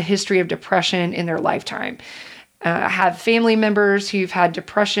linked to a history of depression in their lifetime. Have family members who've had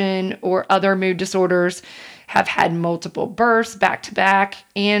depression or other mood disorders, have had multiple births back to back,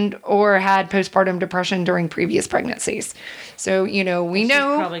 and or had postpartum depression during previous pregnancies. So, we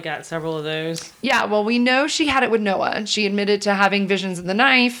know... probably got several of those. Yeah, well, we know she had it with Noah. She admitted to having visions of the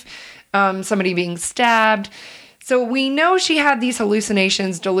knife, somebody being stabbed. So we know she had these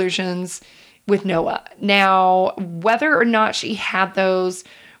hallucinations, delusions with Noah. Now, whether or not she had those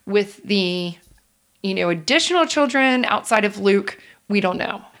with the, additional children outside of Luke, we don't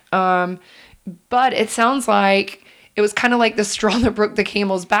know. But it sounds like it was kind of like the straw that broke the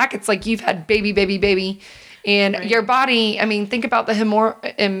camel's back. It's like you've had baby. And right. Your body, think about the hormonal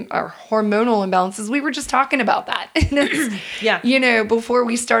imbalances. We were just talking about that. Yeah. Before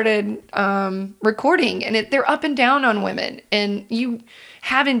we started recording. And they're up and down on women. And you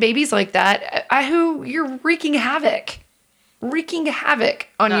having babies like that, you're wreaking havoc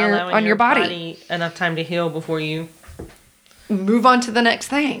on your body. Enough time to heal before you move on to the next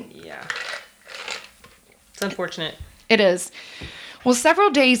thing. Yeah. It's unfortunate. It is. Well, several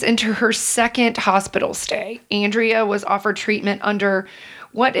days into her second hospital stay, Andrea was offered treatment under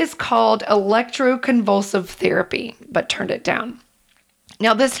what is called electroconvulsive therapy, but turned it down.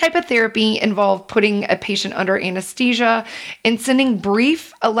 Now, this type of therapy involved putting a patient under anesthesia and sending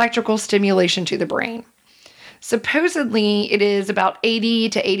brief electrical stimulation to the brain. Supposedly, it is about 80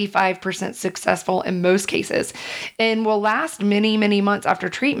 to 85% successful in most cases and will last many, many months after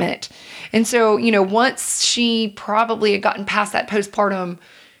treatment. And so, once she probably had gotten past that postpartum,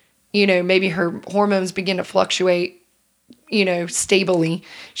 maybe her hormones begin to fluctuate, stably,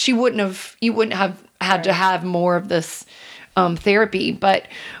 you wouldn't have had to have more of this therapy. But,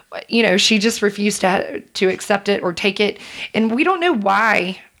 she just refused to accept it or take it. And we don't know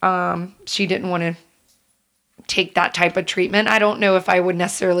why she didn't want to take that type of treatment. I don't know if I would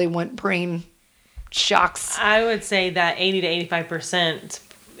necessarily want brain shocks. I would say that 80 to 85%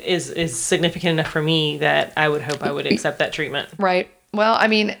 is significant enough for me that I would hope I would accept that treatment. Right. Well,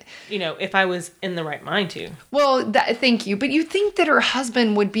 if I was in the right mind to. Well, thank you. But you think that her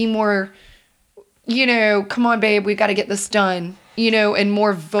husband would be more, come on, babe, we got to get this done, and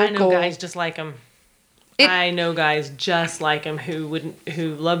more vocal. I know guys just like him. I know guys just like him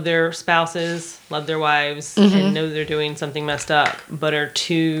who love their spouses, love their wives, mm-hmm. and know they're doing something messed up, but are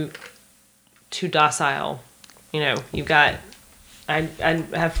too docile. You've got. I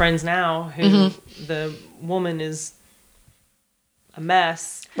have friends now who mm-hmm. the woman is a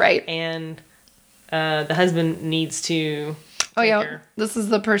mess, right? And the husband needs to. Oh yeah, this is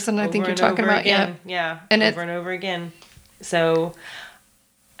the person I think you're talking about. Again. Yeah, and over and over again. So,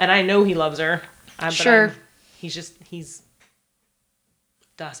 and I know he loves her. Sure. He's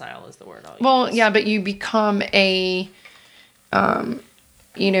docile is the word I'll use. Well, yeah, but you become a,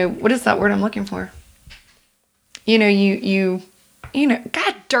 what is that word I'm looking for?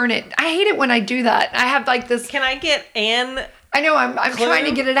 God darn it. I hate it when I do that. I have like this. Can I get an I know, I'm trying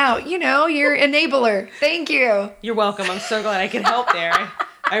to get it out. You're enabler. Thank you. You're welcome. I'm so glad I could help there.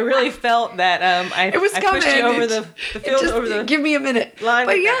 I really felt that It was I pushed you coming. over the field, Just over the give me a minute. line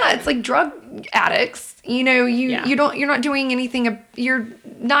But with yeah, that. it's like drug addicts. You know, Yeah. you're not doing anything. You're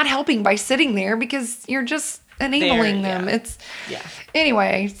not helping by sitting there because you're just enabling them. yeah. It's Yeah.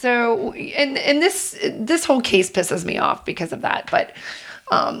 anyway. So and this whole case pisses me off because of that. But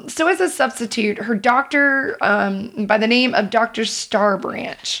so as a substitute, her doctor by the name of Dr.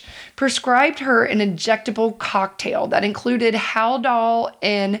 Starbranch prescribed her an injectable cocktail that included Haldol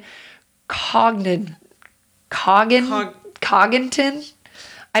and Cognitin.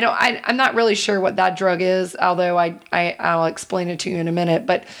 I'm not really sure what that drug is, although I'll explain it to you in a minute.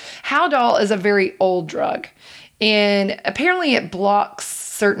 But Haldol is a very old drug, and apparently it blocks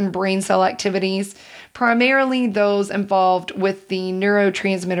certain brain cell activities, primarily those involved with the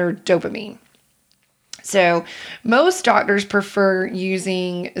neurotransmitter dopamine. So most doctors prefer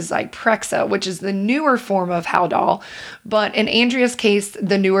using Zyprexa, which is the newer form of Haldol. But in Andrea's case,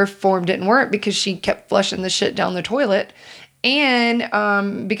 the newer form didn't work because she kept flushing the shit down the toilet.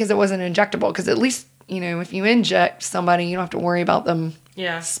 And because it wasn't injectable, because at least, if you inject somebody, you don't have to worry about them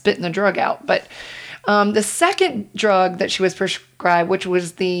spitting the drug out. But the second drug that she was prescribed, which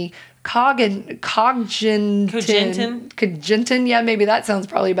was the Cogentin, yeah, maybe that sounds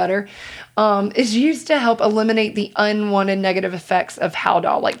probably better, is used to help eliminate the unwanted negative effects of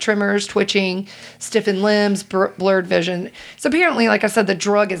Haldol, like tremors, twitching, stiffened limbs, blurred vision. So apparently, like I said, the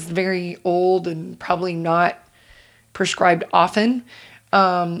drug is very old and probably not prescribed often.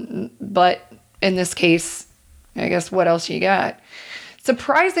 But in this case, I guess what else you got?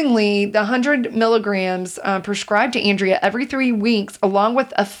 Surprisingly, the 100 milligrams prescribed to Andrea every 3 weeks, along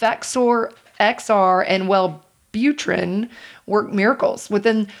with Effexor XR and Wellbutrin, worked miracles.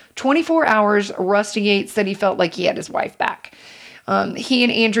 Within 24 hours, Rusty Yates said he felt like he had his wife back. He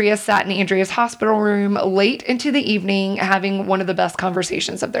and Andrea sat in Andrea's hospital room late into the evening, having one of the best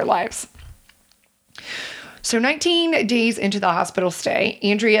conversations of their lives. So 19 days into the hospital stay,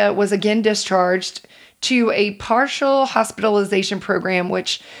 Andrea was again discharged to a partial hospitalization program,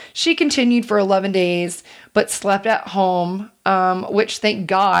 which she continued for 11 days, but slept at home, which, thank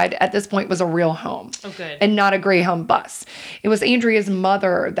God, at this point was a real home. Oh, good. And not a Greyhound bus. It was Andrea's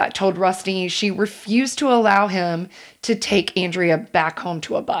mother that told Rusty she refused to allow him to take Andrea back home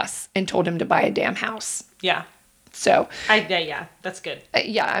to a bus and told him to buy a damn house. Yeah. So, yeah, that's good.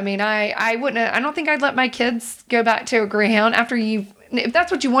 Yeah, I mean, I wouldn't, I don't think I'd let my kids go back to a Greyhound after if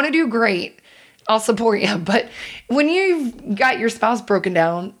that's what you want to do, great. I'll support you. But when you've got your spouse broken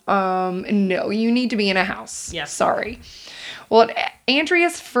down, no, you need to be in a house. Yeah. Sorry. Well, at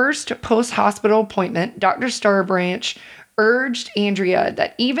Andrea's first post-hospital appointment, Dr. Starbranch urged Andrea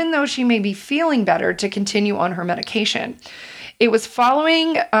that even though she may be feeling better, to continue on her medication. It was a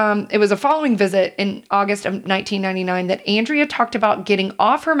following visit in August of 1999 that Andrea talked about getting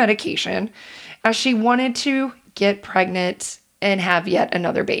off her medication as she wanted to get pregnant and have yet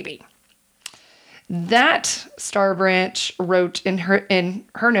another baby. That, Starbranch wrote in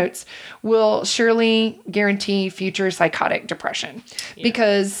her notes, will surely guarantee future psychotic depression. Yeah.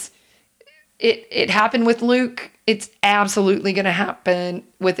 Because it happened with Luke. It's absolutely going to happen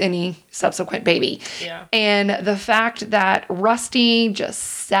with any subsequent baby. Yeah. And the fact that Rusty just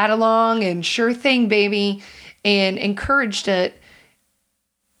sat along and sure thing, baby, and encouraged it,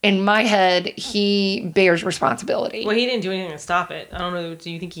 in my head, he bears responsibility. Well, he didn't do anything to stop it. I don't know.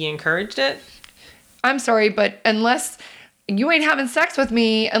 Do you think he encouraged it? I'm sorry, but unless you ain't having sex with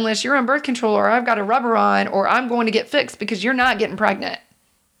me, unless you're on birth control or I've got a rubber on or I'm going to get fixed because you're not getting pregnant.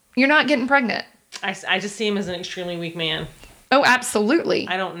 You're not getting pregnant. I just see him as an extremely weak man. Oh, absolutely.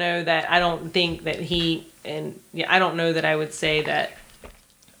 I don't know that. I don't think that I don't know that I would say that.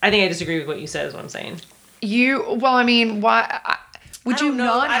 I think I disagree with what you said is what I'm saying. Why would you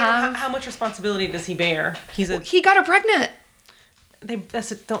not have... How much responsibility does he bear? He got her pregnant. That's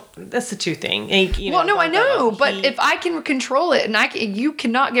the two thing. I know, but if I can control it and you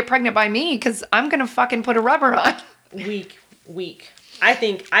cannot get pregnant by me because I'm going to fucking put a rubber on. Weak. I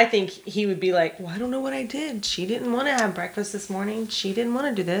think he would be like, well, I don't know what I did. She didn't want to have breakfast this morning. She didn't want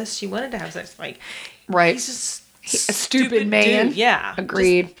to do this. She wanted to have sex. Like, right. He's just a stupid man. Dude. Yeah.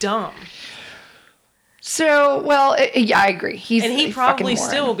 Agreed. Just dumb. So, I agree. He probably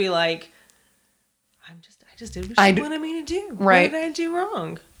still will be like, I just did what she wanted me to do. Right. What did I do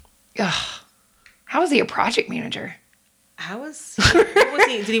wrong? Ugh. How was he a project manager? What was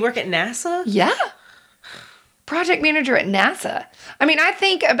he? Did he work at NASA? Yeah. Project manager at NASA. I mean, I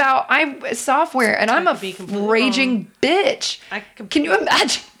think about software and I'm a raging bitch. Can you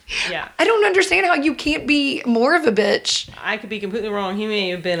imagine? Yeah. I don't understand how you can't be more of a bitch. I could be completely wrong. He may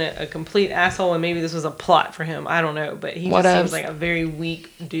have been a complete asshole, and maybe this was a plot for him. I don't know, but he just seems like a very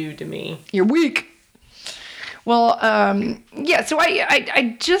weak dude to me. You're weak. Well, yeah, so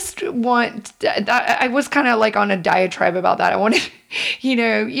I just want that. I was kind of like on a diatribe about that. I wanted,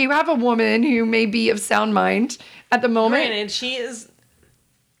 you have a woman who may be of sound mind at the moment. Granted, she is,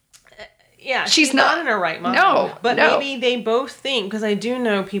 she's not in her right mind. No, but no. maybe they both think, because I do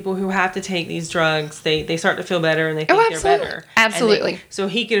know people who have to take these drugs, they start to feel better and they think they're better. Absolutely. So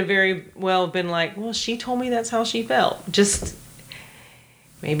he could have very well been like, well, she told me that's how she felt.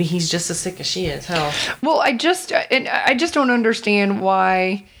 Maybe he's just as sick as she is. Hell. Well, I just don't understand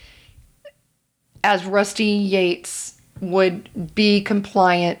why, as Rusty Yates would be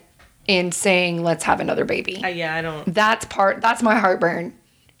compliant in saying, let's have another baby. I don't. That's my heartburn.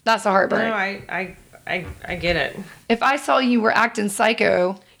 That's a heartburn. No, I get it. If I saw you were acting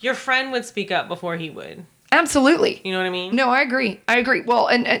psycho. Your friend would speak up before he would. Absolutely. You know what I mean? No, I agree. Well,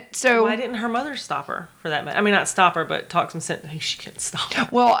 and so... Why didn't her mother stop her for that matter? I mean, not stop her, but talk some sense. She couldn't stop her.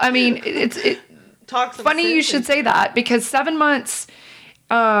 Well, I mean, it's talk some funny sense you should say that, because 7 months...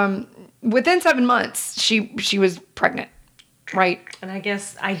 within 7 months, she was pregnant, right? And I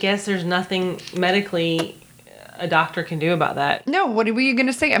guess there's nothing medically a doctor can do about that. No, what were you going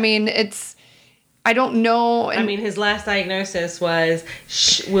to say? I mean, I don't know. I mean, his last diagnosis was,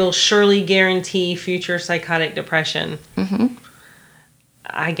 will surely guarantee future psychotic depression. Mm-hmm.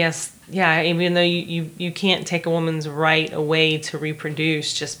 I guess, yeah, even though you can't take a woman's right away to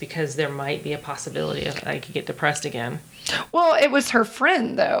reproduce just because there might be a possibility of I could get depressed again. Well, it was her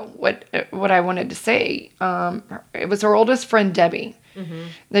friend, though, what I wanted to say. It was her oldest friend, Debbie,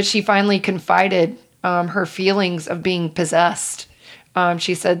 that she finally confided her feelings of being possessed.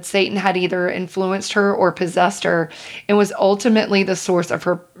 She said Satan had either influenced her or possessed her and was ultimately the source of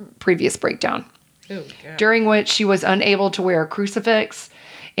her previous breakdown. Ooh, yeah. During which she was unable to wear a crucifix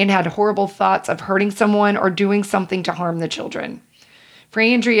and had horrible thoughts of hurting someone or doing something to harm the children. For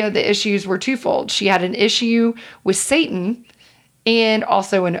Andrea, the issues were twofold. She had an issue with Satan and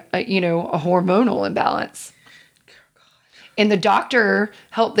also a hormonal imbalance. And the doctor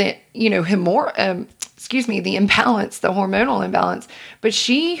helped the imbalance, the hormonal imbalance. But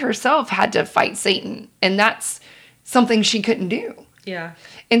she herself had to fight Satan, and that's something she couldn't do. Yeah.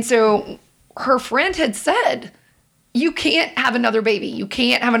 And so her friend had said, you can't have another baby. You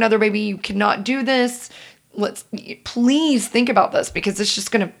can't have another baby. You cannot do this. Please think about this, because it's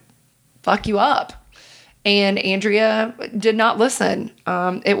just going to fuck you up. And Andrea did not listen.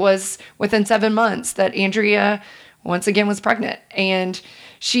 It was within 7 months that Andrea once again was pregnant, and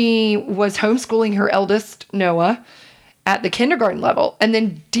she was homeschooling her eldest, Noah, at the kindergarten level, and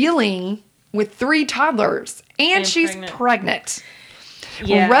then dealing with 3 toddlers, and she's pregnant.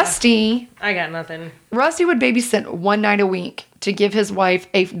 Yeah. Rusty, I got nothing. Rusty would babysit one night a week to give his wife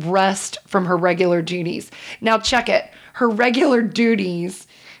a rest from her regular duties. Now check it. Her regular duties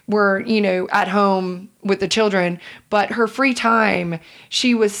were, at home with the children, but her free time,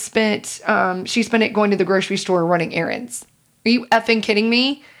 she spent it going to the grocery store running errands. Are you effing kidding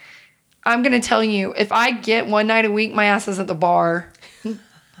me? I'm going to tell you, if I get one night a week, my ass is at the bar.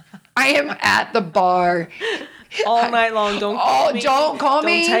 I am at the bar. All night long. Don't call me. Don't call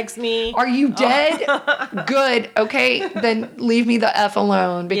me. Don't text me. Are you dead? Good. Okay. Then leave me the F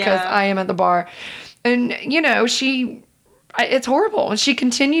alone, because I am at the bar. And, it's horrible. And she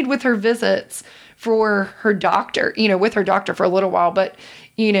continued with her visits for her doctor, with her doctor for a little while. But,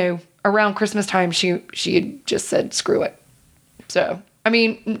 around Christmas time, she had just said, screw it. So, I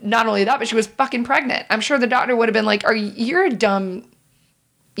mean, not only that, but she was fucking pregnant. I'm sure the doctor would have been like, you're a dumb,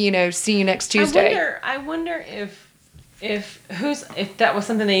 see you next Tuesday. I wonder if that was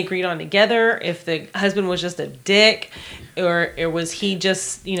something they agreed on together, if the husband was just a dick, or was he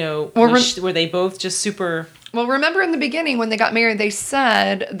just, were they both just super... Well, remember in the beginning when they got married, they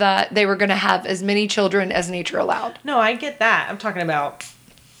said that they were going to have as many children as nature allowed. No, I get that. I'm talking about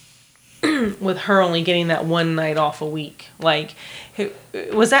with her only getting that one night off a week. Like,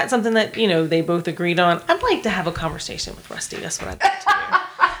 was that something that, they both agreed on? I'd like to have a conversation with Rusty. That's what I'd like to do.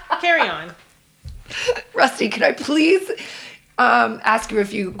 Carry on. Rusty, could I please ask you a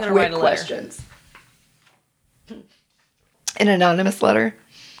few quick questions? An anonymous letter?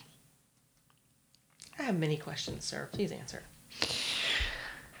 I have many questions, sir. Please answer.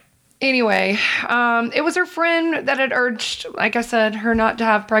 Anyway, it was her friend that had urged, like I said, her not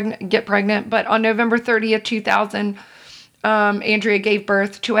to get pregnant. But on November 30th, 2000, Andrea gave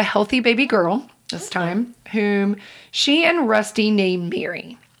birth to a healthy baby girl this time, whom she and Rusty named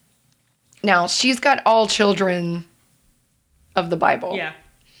Mary. Now, she's got all children of the Bible. Yeah.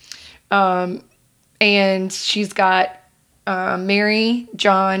 And she's got Mary,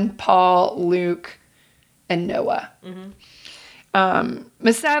 John, Paul, Luke, and Noah.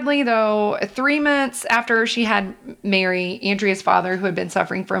 But sadly, though, 3 months after she had Mary, Andrea's father, who had been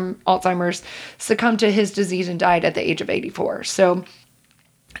suffering from Alzheimer's, succumbed to his disease and died at the age of 84. So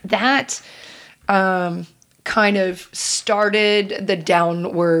that kind of started the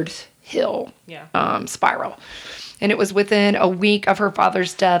downward hill spiral. And it was within a week of her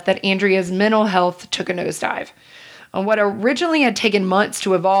father's death that Andrea's mental health took a nosedive. What originally had taken months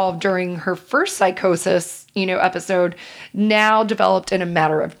to evolve during her first psychosis, episode, now developed in a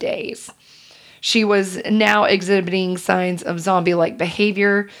matter of days. She was now exhibiting signs of zombie-like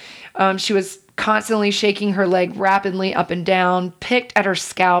behavior. She was constantly shaking her leg rapidly up and down, picked at her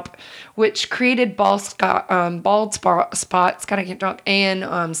scalp, which created bald spots, kind of get drunk,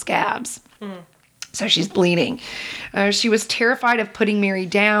 and scabs. So she's bleeding. She was terrified of putting Mary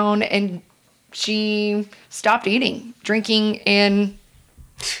down, and she stopped eating, drinking, and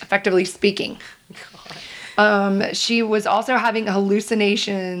effectively speaking. She was also having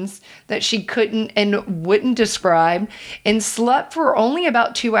hallucinations that she couldn't and wouldn't describe, and slept for only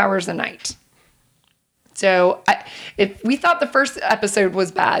about 2 hours a night. So if we thought the first episode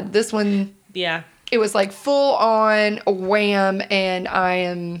was bad, this one, it was like full on wham, and I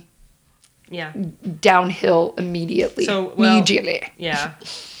am downhill immediately. Immediately. Yeah.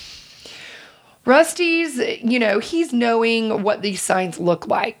 Rusty's, he's knowing what these signs look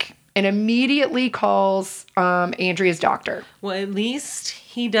like and immediately calls Andrea's doctor. Well, at least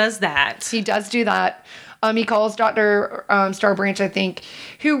he does that. He does do that. He calls Dr. Starbranch, I think,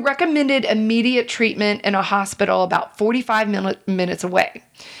 who recommended immediate treatment in a hospital about 45 minutes away.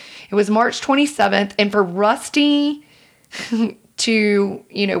 It was March 27th, and for Rusty to,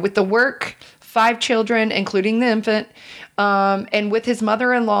 with the work, 5 children, including the infant, and with his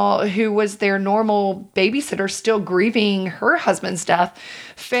mother-in-law, who was their normal babysitter, still grieving her husband's death,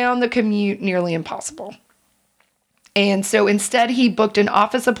 found the commute nearly impossible. And so instead, he booked an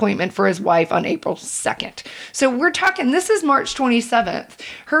office appointment for his wife on April 2nd. So we're talking, this is March 27th.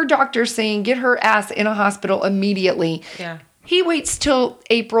 Her doctor's saying, get her ass in a hospital immediately. Yeah. He waits till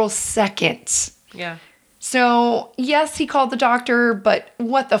April 2nd. Yeah. So, yes, he called the doctor, but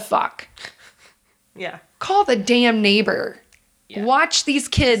what the fuck? Yeah. Call the damn neighbor. Yeah. Watch these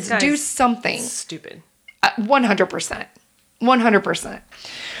kids do something. Stupid. 100%. 100%.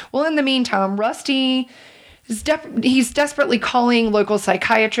 Well, in the meantime, Rusty, he's desperately calling local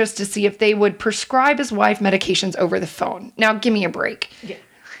psychiatrists to see if they would prescribe his wife medications over the phone. Now, give me a break. Yeah.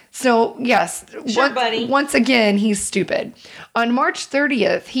 So, yes, buddy. Once again, he's stupid. On March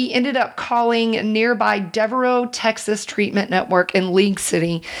 30th, he ended up calling nearby Devereaux, Texas Treatment Network in League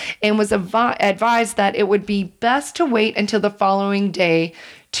City and was advised that it would be best to wait until the following day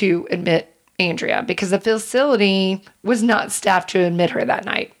to admit Andrea because the facility was not staffed to admit her that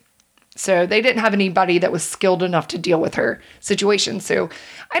night. So they didn't have anybody that was skilled enough to deal with her situation. So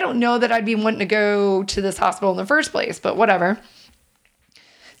I don't know that I'd be wanting to go to this hospital in the first place, but whatever.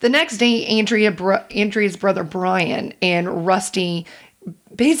 The next day, Andrea's brother Brian and Rusty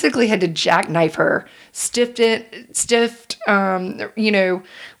basically had to jackknife her, stiffed,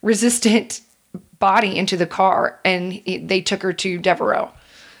 resistant body into the car, and they took her to Devereaux.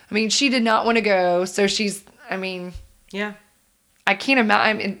 I mean, she did not want to go, so yeah. I can't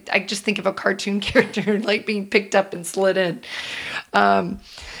imagine. I just think of a cartoon character like being picked up and slid in.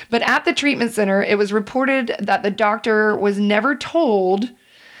 But at the treatment center, it was reported that the doctor was never told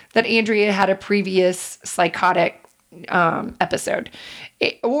that Andrea had a previous psychotic episode,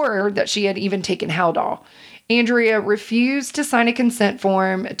 or that she had even taken Haldol. Andrea refused to sign a consent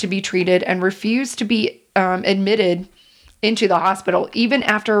form to be treated and refused to be admitted into the hospital, even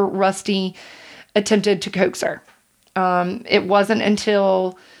after Rusty attempted to coax her. It wasn't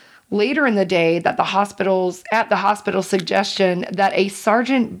until later in the day that the hospital's suggestion that a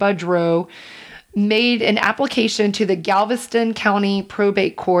Sergeant Budrow made an application to the Galveston County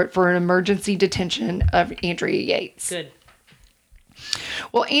Probate Court for an emergency detention of Andrea Yates. Good.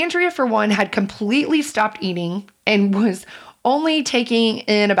 Well, Andrea, for one, had completely stopped eating and was only taking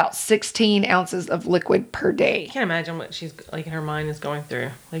in about 16 ounces of liquid per day. I can't imagine what she's like. Her mind is going through.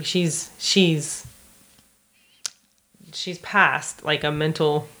 Like she's past like a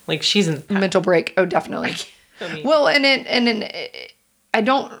mental, like she's in mental break. Oh, definitely. Well,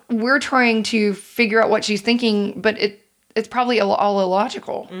 we're trying to figure out what she's thinking, but it's probably all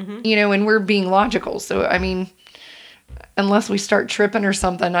illogical, and we're being logical. So, I mean, unless we start tripping or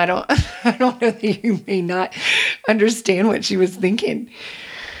something, I don't know that you may not understand what she was thinking.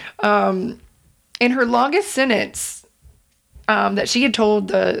 In her longest sentence, that she had told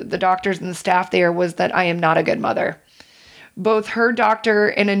the doctors and the staff there was that I am not a good mother. Both her doctor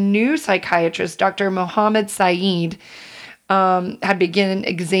and a new psychiatrist, Dr. Mohammed Saeed, had begun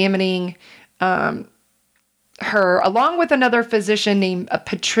examining her, along with another physician named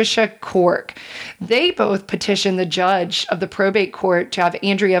Patricia Cork. They both petitioned the judge of the probate court to have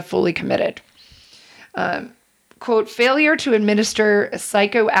Andrea fully committed. Quote, failure to administer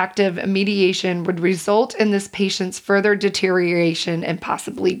psychoactive mediation would result in this patient's further deterioration and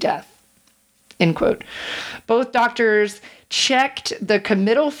possibly death. End quote. Both doctors checked the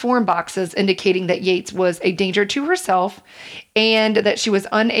committal form boxes indicating that Yates was a danger to herself and that she was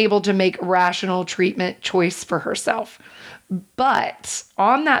unable to make rational treatment choice for herself. But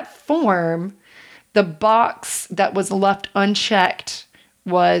on that form, the box that was left unchecked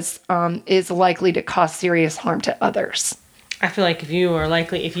is likely to cause serious harm to others. I feel like if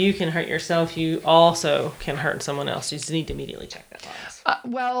you can hurt yourself, you also can hurt someone else. You just need to immediately check that box.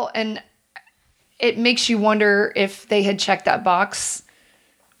 And it makes you wonder if they had checked that box,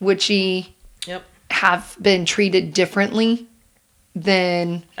 would she have been treated differently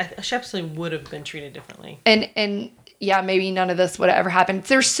than... She absolutely would have been treated differently. And yeah, maybe none of this would have ever happened.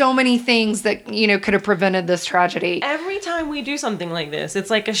 There's so many things that, could have prevented this tragedy. Every time we do something like this,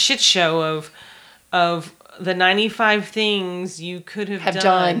 it's like a shit show of the 95 things you could have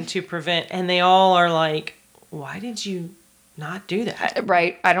done to prevent. And they all are like, why did you not do that?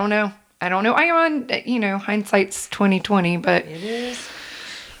 Right. I don't know. I'm on, hindsight's 2020, but... It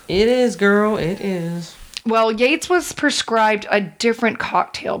is, girl. It is. Well, Yates was prescribed a different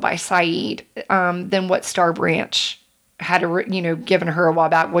cocktail by Saeed than what Star Branch had, given her a while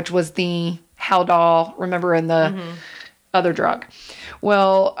back, which was the Haldol, remember, and the other drug.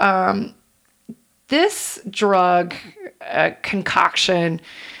 Well, this drug concoction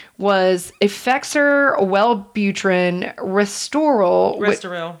was Effexor, Wellbutrin, Restoril.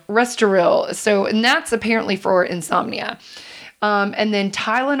 So, and that's apparently for insomnia. And then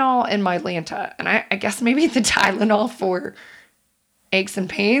Tylenol and Mylanta. And I guess maybe the Tylenol for aches and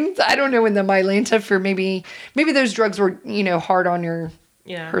pains. I don't know. And the Mylanta for maybe those drugs were, hard on her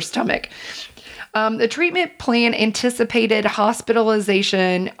stomach. The treatment plan anticipated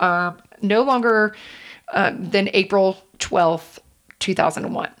hospitalization no longer than April 12th,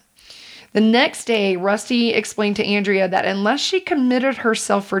 2001. The next day, Rusty explained to Andrea that unless she committed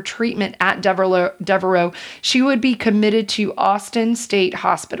herself for treatment at Devereaux, she would be committed to Austin State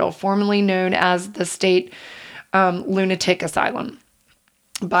Hospital, formerly known as the State Lunatic Asylum,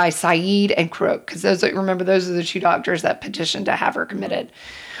 by Saeed and Croak, because those are the two doctors that petitioned to have her committed.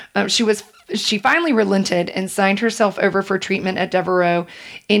 She finally relented and signed herself over for treatment at Devereaux,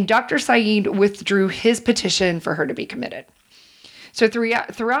 and Dr. Saeed withdrew his petition for her to be committed. So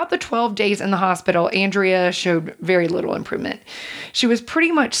throughout the 12 days in the hospital, Andrea showed very little improvement. She was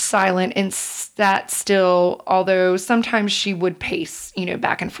pretty much silent and sat still, although sometimes she would pace,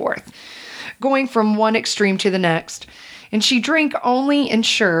 back and forth, going from one extreme to the next. And she drank only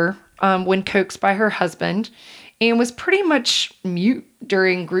Ensure when coaxed by her husband, and was pretty much mute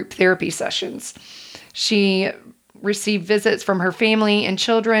during group therapy sessions. She received visits from her family and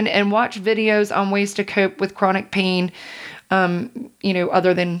children and watched videos on ways to cope with chronic pain,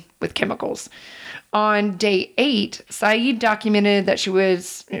 other than with chemicals. On day 8, Saeed documented that she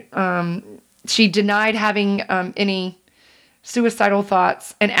denied having any suicidal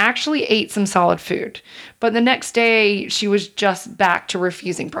thoughts and actually ate some solid food. But the next day, she was just back to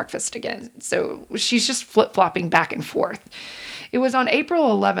refusing breakfast again. So she's just flip-flopping back and forth. It was on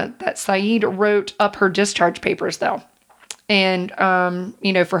April 11th that Saeed wrote up her discharge papers, though, and,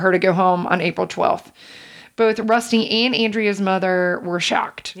 for her to go home on April 12th. Both Rusty and Andrea's mother were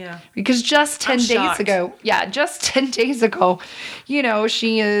shocked. Yeah. Because just 10 days ago,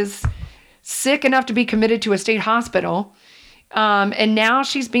 she is sick enough to be committed to a state hospital. And now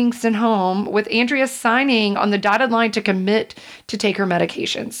she's being sent home with Andrea signing on the dotted line to commit to take her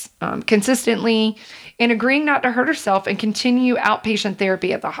medications consistently and agreeing not to hurt herself and continue outpatient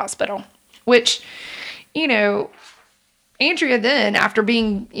therapy at the hospital, which, Andrea then, after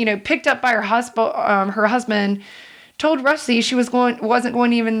being, picked up by her husband, told Rusty she wasn't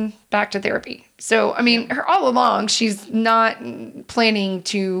going even back to therapy. So, her all along, she's not planning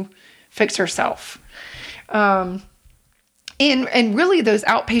to fix herself. And really, those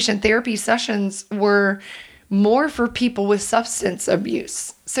outpatient therapy sessions were more for people with substance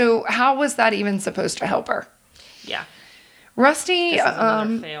abuse. So how was that even supposed to help her? Yeah. Rusty,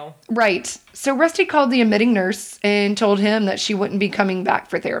 fail. Right. So Rusty called the admitting nurse and told him that she wouldn't be coming back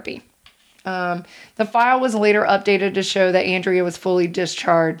for therapy. The file was later updated to show that Andrea was fully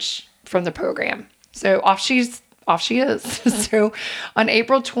discharged from the program. So off she off she is. So on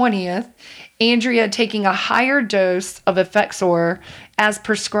April 20th, Andrea, taking a higher dose of Effexor as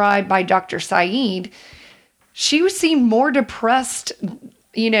prescribed by Dr. Saeed, she seemed more depressed,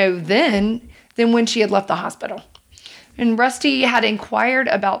 then than when she had left the hospital. And Rusty had inquired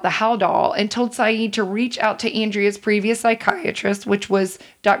about the Haldol and told Saeed to reach out to Andrea's previous psychiatrist, which was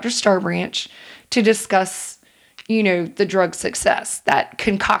Dr. Starbranch, to discuss, the drug success, that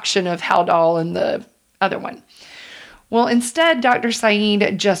concoction of Haldol and the other one. Well, instead, Dr.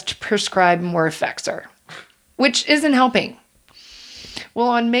 Saeed just prescribed more Effexor, which isn't helping. Well,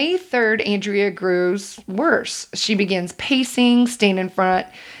 on May 3rd, Andrea grows worse. She begins pacing, standing in front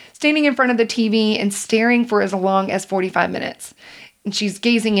of the TV and staring for as long as 45 minutes. And she's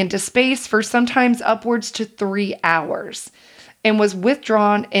gazing into space for sometimes upwards to 3 hours and was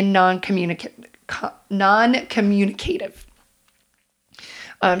withdrawn and non-communicative.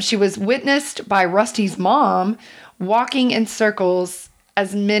 She was witnessed by Rusty's mom walking in circles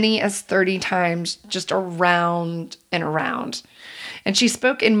as many as 30 times, just around and around. And she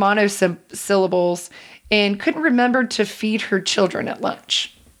spoke in monosyllables and couldn't remember to feed her children at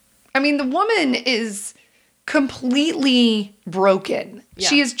lunch. I mean, the woman is completely broken. Yeah.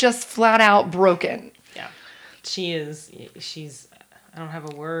 She is just flat out broken. Yeah. She's, I don't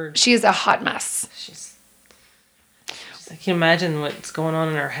have a word. She is a hot mess. I can imagine what's going on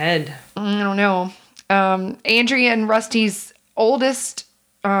in her head. I don't know. Andrea and Rusty's oldest,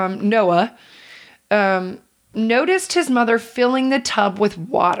 Noah, noticed his mother filling the tub with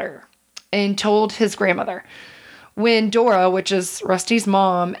water and told his grandmother. When Dora, which is Rusty's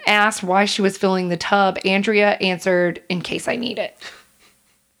mom, asked why she was filling the tub, Andrea answered, "In case I need it."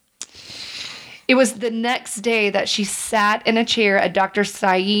 It was the next day that she sat in a chair at Dr.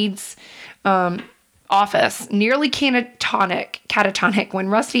 Saeed's office, nearly catatonic, when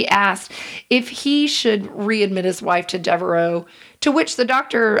Rusty asked if he should readmit his wife to Devereaux, to which the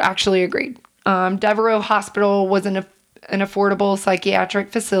doctor actually agreed. Devereaux Hospital was an affordable psychiatric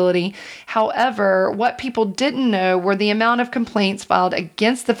facility. However, what people didn't know were the amount of complaints filed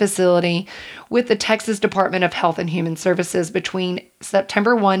against the facility with the Texas Department of Health and Human Services between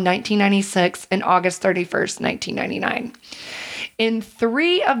September 1, 1996 and August 31st, 1999. In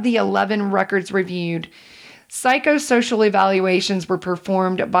 3 of the 11 records reviewed, psychosocial evaluations were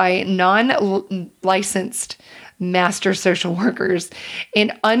performed by non-licensed master social workers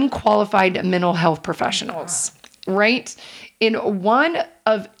and unqualified mental health professionals. Right? In 1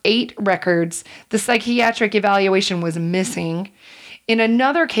 of 8 records, the psychiatric evaluation was missing. In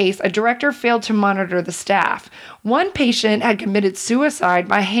another case, a director failed to monitor the staff. One patient had committed suicide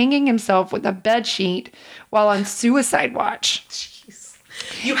by hanging himself with a bedsheet while on suicide watch. Jeez.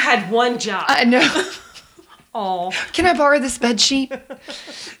 You had one job. I know. Oh. Can I borrow this bedsheet?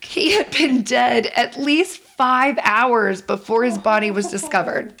 He had been dead at least 5 hours before his body was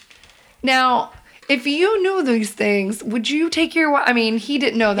discovered. Now, if you knew these things, would you take your... I mean, he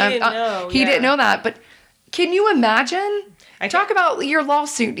didn't know that. He didn't know that, but can you imagine? Talk about your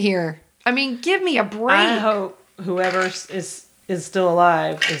lawsuit here. I mean, give me a break. I hope whoever is still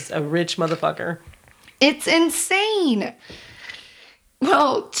alive is a rich motherfucker. It's insane.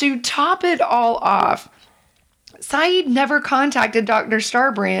 Well, to top it all off, Saeed never contacted Dr.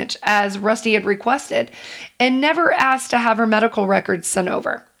 Starbranch as Rusty had requested and never asked to have her medical records sent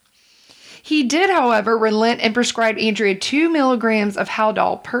over. He did, however, relent and prescribe Andrea 2 milligrams of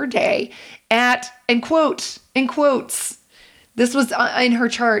Haldol per day at, in quotes, this was in her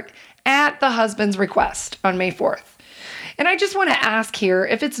chart, at the husband's request on May 4th. And I just want to ask here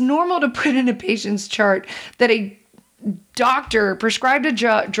if it's normal to put in a patient's chart that a doctor prescribed a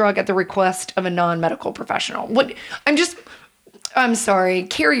drug at the request of a non-medical professional. I'm sorry,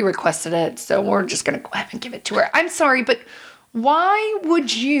 Carrie requested it, so we're just going to go ahead and give it to her. I'm sorry, but why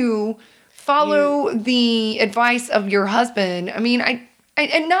would you follow the advice of your husband? I mean,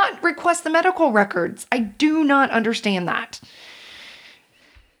 and not request the medical records. I do not understand that.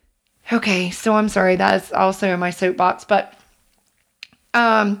 Okay, so I'm sorry, that is also in my soapbox, but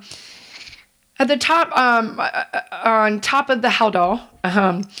at the top, on top of the Haldol,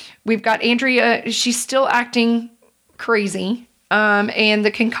 we've got Andrea. She's still acting crazy. And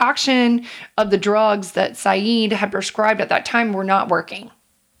the concoction of the drugs that Saeed had prescribed at that time were not working,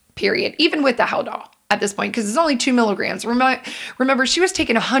 period. Even with the Haldol at this point, because it's only 2 milligrams. Remember, she was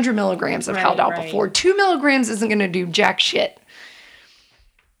taking 100 milligrams of Haldol before. 2 milligrams isn't going to do jack shit.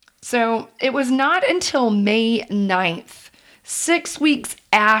 So it was not until May 9th, 6 weeks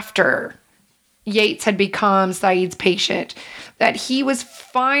after Yates had become Saeed's patient, that he was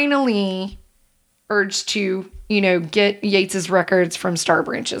finally urged to, get Yates's records from Star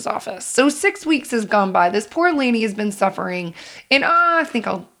Branch's office. So 6 weeks has gone by. This poor lady has been suffering, and I think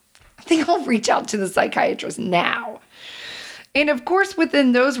I'll reach out to the psychiatrist now. And of course,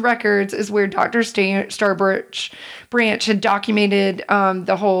 within those records is where Dr. Starbranch had documented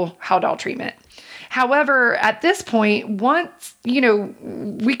the whole Haldol treatment. However, at this point, once,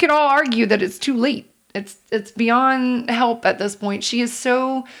 we could all argue that it's too late. It's beyond help at this point. She is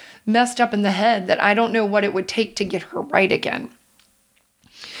so messed up in the head that I don't know what it would take to get her right again.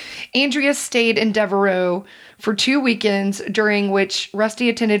 Andrea stayed in Devereaux for 2 weekends, during which Rusty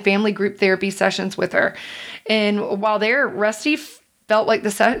attended family group therapy sessions with her. And while there, Rusty felt like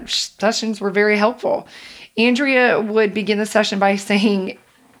the sessions were very helpful. Andrea would begin the session by saying,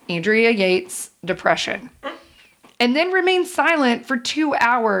 "Andrea Yates, depression," and then remain silent for 2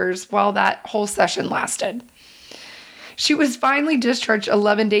 hours while that whole session lasted. She was finally discharged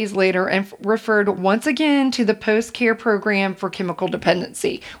 11 days later and referred once again to the post-care program for chemical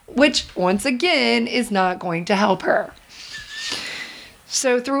dependency, which once again is not going to help her.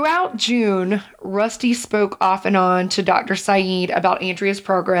 So throughout June, Rusty spoke off and on to Dr. Saeed about Andrea's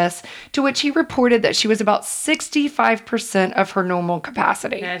progress, to which he reported that she was about 65% of her normal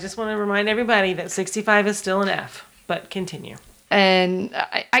capacity. Yeah, I just want to remind everybody that 65 is still an F, but continue. And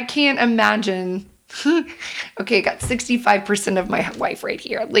I can't imagine... Okay, I got 65% of my life right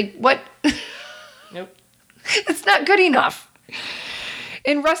here. Like, what? Nope. It's not good enough.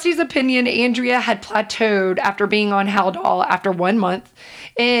 In Rusty's opinion, Andrea had plateaued after being on Haldol after 1 month.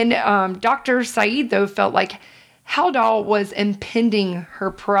 And Dr. Saeed, though, felt like Haldol was impeding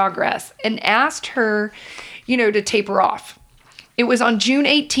her progress and asked her, to taper off. It was on June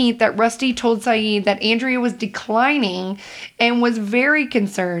 18th that Rusty told Saeed that Andrea was declining and was very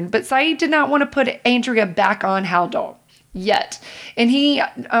concerned, but Saeed did not want to put Andrea back on Haldol yet. And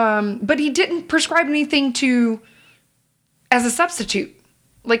but he didn't prescribe anything as a substitute,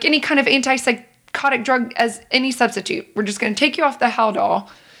 like any kind of antipsychotic drug as any substitute. We're just going to take you off the Haldol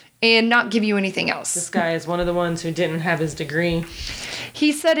and not give you anything else. This guy is one of the ones who didn't have his degree.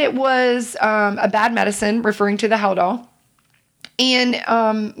 He said it was a bad medicine, referring to the Haldol. And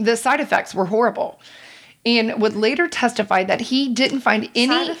the side effects were horrible, and would later testify that he didn't find any...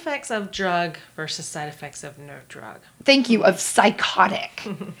 Side effects of drug versus side effects of no drug. Thank you, of psychotic.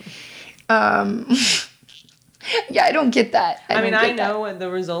 Yeah, I don't get that. I know what the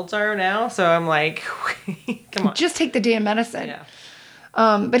results are now, so I'm like, come on. Just take the damn medicine. Yeah.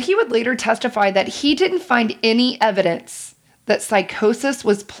 But he would later testify that he didn't find any evidence that psychosis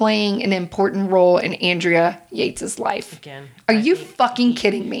was playing an important role in Andrea Yates's life. Again. Are you fucking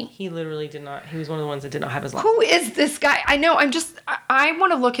kidding me? He literally did not. He was one of the ones that did not have his life. Who is this guy? I know. I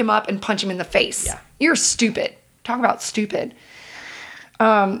want to look him up and punch him in the face. Yeah. You're stupid. Talk about stupid.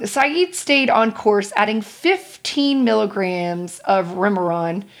 Saeed stayed on course, adding 15 milligrams of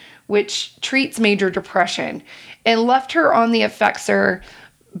Remeron, which treats major depression, and left her on the Effexor,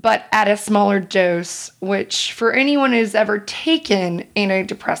 but at a smaller dose, which for anyone who's ever taken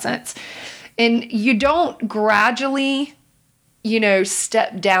antidepressants, and you don't gradually,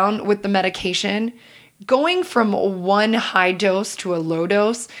 step down with the medication, going from one high dose to a low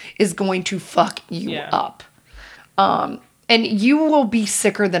dose is going to fuck you up. And you will be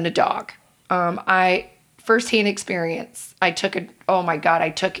sicker than a dog. Firsthand experience. I can't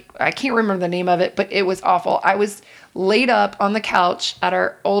remember the name of it, but it was awful. I was laid up on the couch at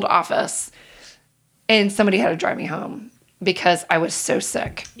our old office, and somebody had to drive me home because I was so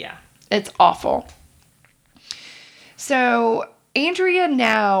sick. Yeah. It's awful. So Andrea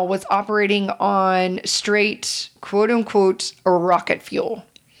now was operating on straight, quote unquote, rocket fuel,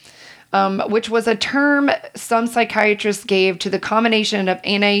 which was a term some psychiatrists gave to the combination of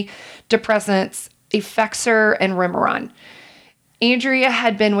antidepressants, Effexor, and Remeron. Andrea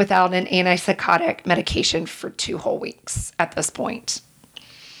had been without an antipsychotic medication for 2 whole weeks at this point.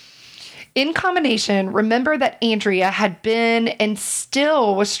 In combination, remember that Andrea had been and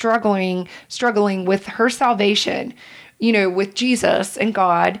still was struggling with her salvation, with Jesus and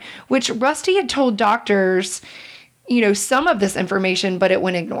God, which Rusty had told doctors, some of this information, but it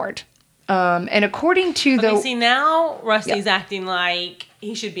went ignored. And according to see, now Rusty's acting like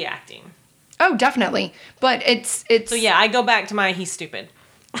he should be acting. Oh, definitely. But it's So yeah, I go back to he's stupid.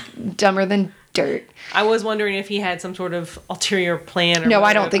 Dumber than dirt. I was wondering if he had some sort of ulterior plan. No,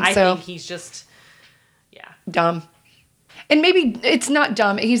 I don't think so. I think he's just, dumb. And maybe it's not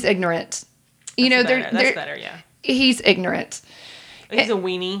dumb. He's ignorant. That's better, yeah. He's ignorant. He's a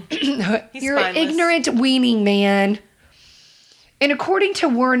weenie. You're an ignorant weenie, man. And according to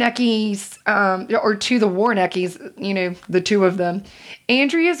Warnecki's, or to the Warnecki's, the two of them,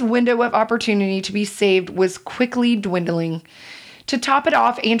 Andrea's window of opportunity to be saved was quickly dwindling. To top it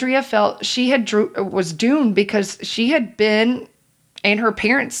off, Andrea felt she was doomed because she had been, and her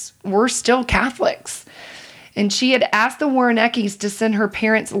parents were still Catholics. And she had asked the Warneckis to send her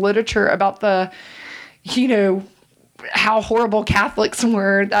parents literature about the, how horrible Catholics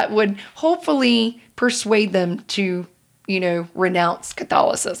were that would hopefully persuade them to, renounce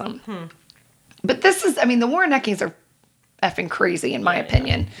Catholicism. But the Warneckis are effing crazy in my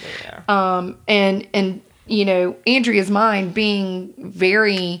opinion. And Andrea's mind being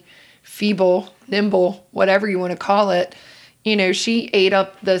very feeble, nimble, whatever you want to call it, she ate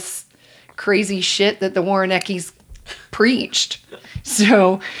up this crazy shit that the Warneckis preached.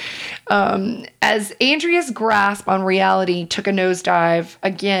 So, as Andrea's grasp on reality took a nosedive,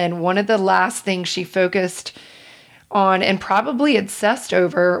 again, one of the last things she focused on and probably obsessed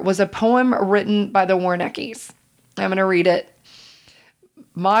over was a poem written by the Warneckis. I'm going to read it.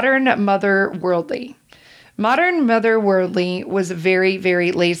 Modern Mother Worldly. Modern Mother Worldly was very,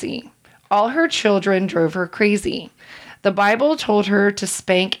 very lazy. All her children drove her crazy. The Bible told her to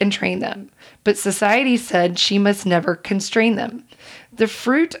spank and train them, but society said she must never constrain them. The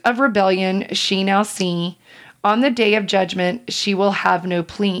fruit of rebellion she now see. On the day of judgment, she will have no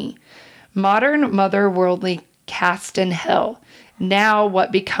plea. Modern Mother Worldly cast in hell. Now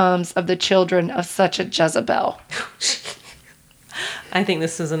what becomes of the children of such a Jezebel? I think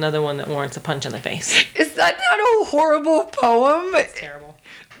this is another one that warrants a punch in the face. Is that not a horrible poem? It's terrible.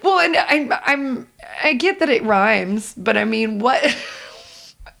 Well, and I get that it rhymes, but I mean, what?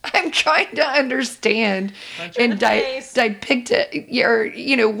 I'm trying to understand and depict it. Or,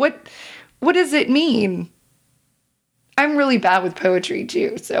 what does it mean? I'm really bad with poetry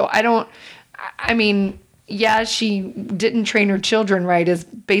too, so yeah, she didn't train her children right is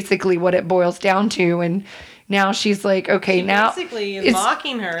basically what it boils down to. And now she's like, okay, she now basically is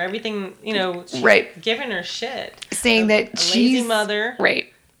mocking her. Everything, she's right. Giving her shit. Saying that she's lazy mother.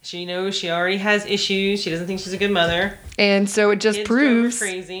 Right. She knows she already has issues. She doesn't think she's a good mother. And so it just Kids proves. Drove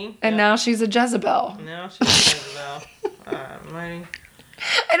her crazy. And now she's a Jezebel. Now she's a Jezebel.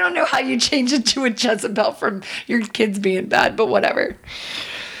 I don't know how you change it to a Jezebel from your kids being bad, but whatever.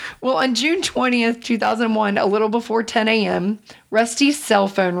 Well, on June 20th, 2001, a little before 10 a.m., Rusty's cell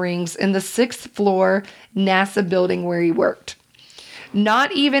phone rings in the 6th floor NASA building where he worked.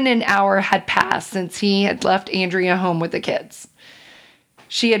 Not even an hour had passed since he had left Andrea home with the kids.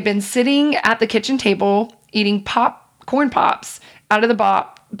 She had been sitting at the kitchen table eating corn pops out of the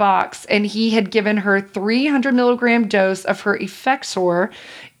box, and he had given her 300 milligram dose of her Effexor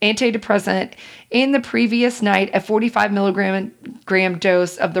antidepressant, and the previous night a 45 milligram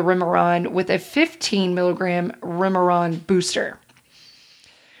dose of the Remeron with a 15 milligram Remeron booster.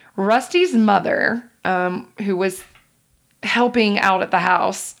 Rusty's mother, who was helping out at the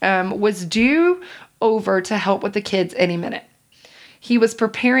house, was due over to help with the kids any minute. He was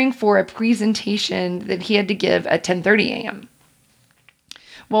preparing for a presentation that he had to give at 10:30 a.m.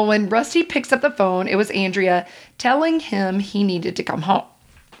 Well, when Rusty picks up the phone, it was Andrea telling him he needed to come home.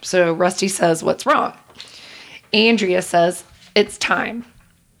 So Rusty says, "What's wrong?" Andrea says, "It's time."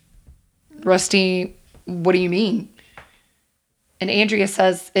 Rusty, "What do you mean?" And Andrea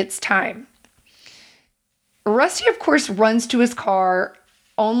says, "It's time." Rusty, of course, runs to his car,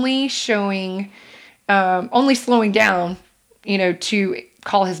 only slowing down, to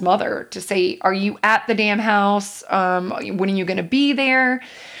call his mother to say, "Are you at the damn house? When are you going to be there?"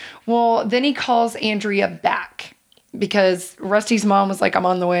 Well, then he calls Andrea back because Rusty's mom was like, "I'm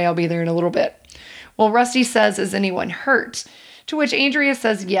on the way. I'll be there in a little bit." Well, Rusty says, "Is anyone hurt?" To which Andrea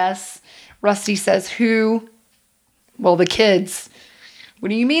says, "Yes." Rusty says, "Who?" "Well, the kids." "What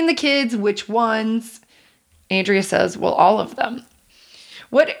do you mean the kids? Which ones?" Andrea says, "Well, all of them."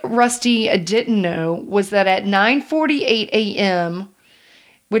 What Rusty didn't know was that at 9:48 a.m.,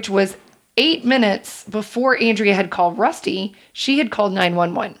 which was 8 minutes before Andrea had called Rusty, she had called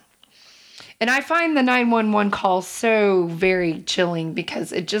 911. And I find the 911 call so very chilling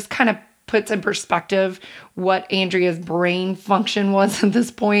because it just kind of puts in perspective what Andrea's brain function was at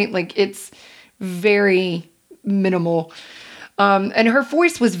this point. Like, it's very minimal. And her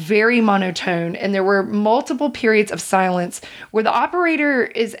voice was very monotone, and there were multiple periods of silence where the operator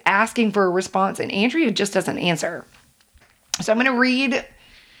is asking for a response, and Andrea just doesn't answer. So I'm going to read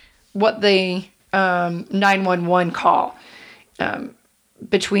what the 911 call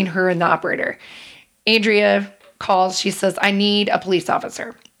between her and the operator. Andrea calls. She says, "I need a police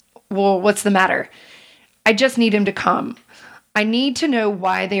officer." "Well, what's the matter?" "I just need him to come. I need to know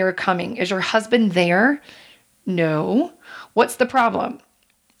why they are coming. Is your husband there?" "No." What's the problem?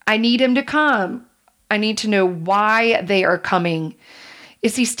 I need him to come. I need to know why they are coming.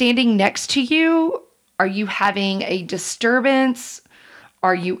 Is he standing next to you? Are you having a disturbance?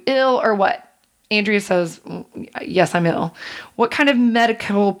 Are you ill or what? Andrea says, yes, I'm ill. What kind of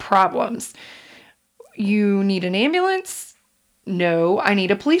medical problems? You need an ambulance? No, I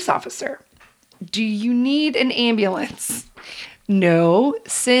need a police officer. Do you need an ambulance? No,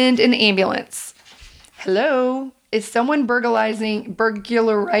 send an ambulance. Hello? Is someone burglarizing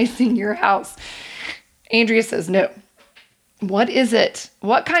your house? Andrea says, no. What is it?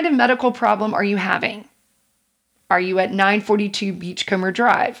 What kind of medical problem are you having? Are you at 942 Beachcomber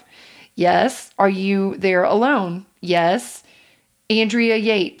Drive? Yes. Are you there alone? Yes. Andrea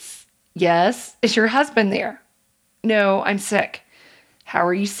Yates? Yes. Is your husband there? No, I'm sick. How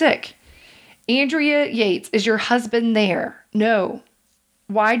are you sick? Andrea Yates, is your husband there? No.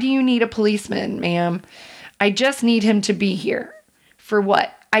 Why do you need a policeman, ma'am? I just need him to be here. For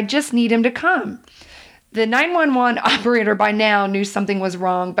what? I just need him to come. The 911 operator by now knew something was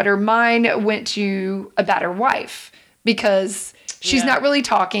wrong, but her mind went to about her wife because she's not really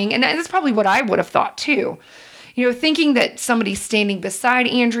talking. And that's probably what I would have thought too. You know, thinking that somebody's standing beside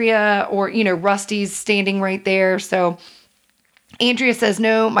Andrea or, you know, Rusty's standing right there. So Andrea says,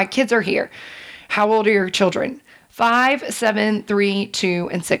 no, my kids are here. How old are your children? 5, 7, 3, 2,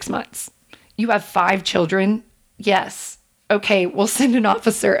 and 6 months. You have 5 children? Yes. Okay, we'll send an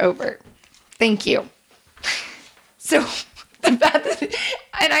officer over. Thank you. So the fact that,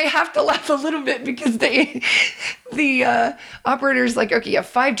 and I have to laugh a little bit because the operator's like, okay, you have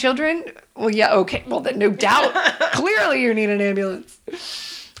 5 children? Well, yeah, okay. Well, then no doubt. Clearly you need an ambulance.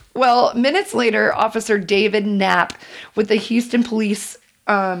 Well, minutes later, Officer David Knapp with the Houston Police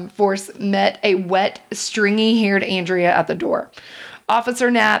Force met a wet, stringy-haired Andrea at the door.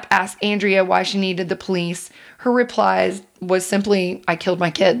 Officer Knapp asked Andrea why she needed the police. Her reply was simply, I killed my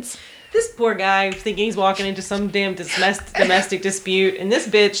kids. This poor guy thinking he's walking into some damn domestic dispute, and this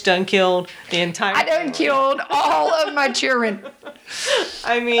bitch done killed the entire I done family. killed all of my children.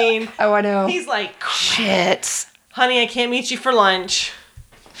 I mean, oh, I know. He's like, shit. Honey, I can't meet you for lunch.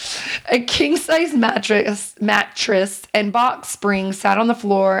 A king-size mattress and box spring sat on the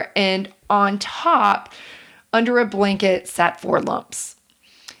floor, and on top, under a blanket, sat 4 lumps.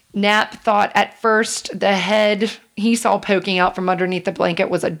 Knapp thought at first the head he saw poking out from underneath the blanket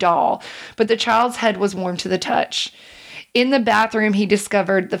was a doll, but the child's head was warm to the touch. In the bathroom, he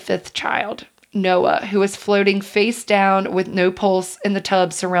discovered the 5th child, Noah, who was floating face down with no pulse in the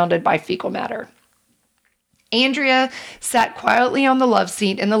tub surrounded by fecal matter. Andrea sat quietly on the love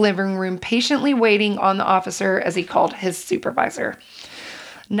seat in the living room, patiently waiting on the officer as he called his supervisor.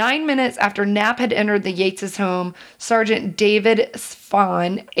 9 minutes after Knapp had entered the Yates' home, Sergeant David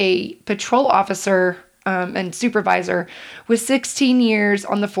Spahn, a patrol officer and supervisor with 16 years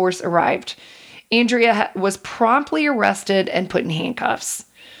on the force, arrived. Andrea was promptly arrested and put in handcuffs.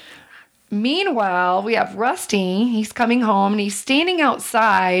 Meanwhile, we have Rusty. He's coming home and he's standing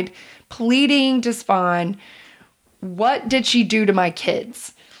outside pleading to Spahn, what did she do to my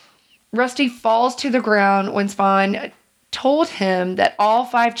kids? Rusty falls to the ground when Spahn told him that all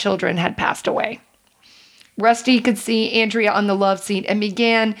 5 children had passed away. Rusty could see Andrea on the love seat and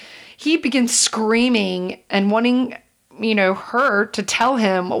he began screaming and wanting, her to tell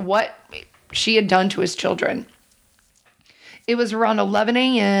him what she had done to his children. It was around 11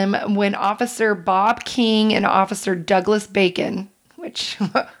 a.m. when Officer Bob King and Officer Douglas Bacon, which,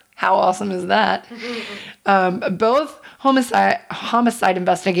 how awesome is that? Both homicide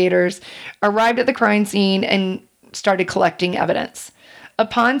investigators arrived at the crime scene and started collecting evidence.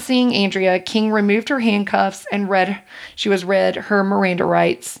 Upon seeing Andrea, King removed her handcuffs and she was read her Miranda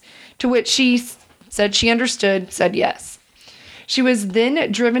rights, to which she said she understood, said yes. She was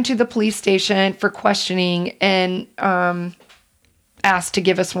then driven to the police station for questioning and asked to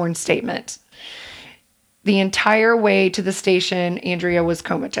give a sworn statement. The entire way to the station, Andrea was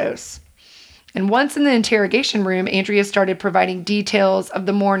comatose. And once in the interrogation room, Andrea started providing details of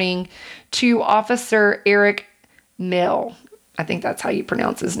the morning to Officer Eric Mill. I think that's how you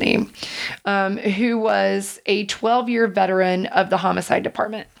pronounce his name, who was a 12-year veteran of the homicide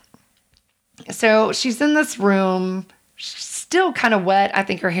department. So she's in this room, still kind of wet. I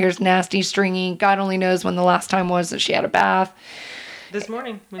think her hair's nasty, stringy. God only knows when the last time was that she had a bath. This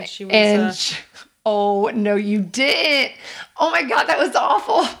morning when she was... oh, no, you didn't. Oh, my God, that was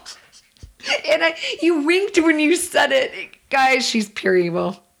awful. And you winked when you said it. Guys, she's pure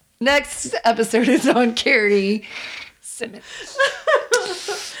evil. Next episode is on Carrie Simmons.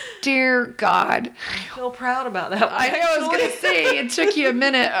 Dear God. I feel proud about that one. I know, I was going to say, it took you a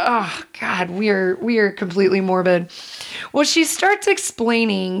minute. Oh, God, we are completely morbid. Well, she starts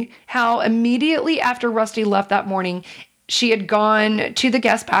explaining how immediately after Rusty left that morning, she had gone to the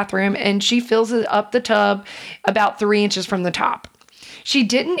guest bathroom and she fills it up the tub about 3 inches from the top. She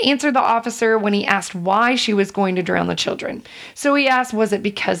didn't answer the officer when he asked why she was going to drown the children. So he asked, was it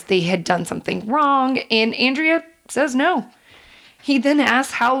because they had done something wrong? And Andrea says no. He then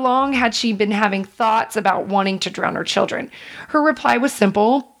asked how long had she been having thoughts about wanting to drown her children. Her reply was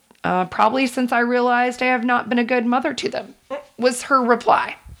simple, probably since I realized I have not been a good mother to them, was her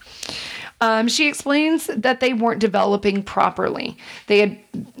reply. She explains that they weren't developing properly. They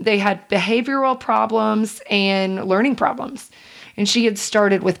had behavioral problems and learning problems. And she had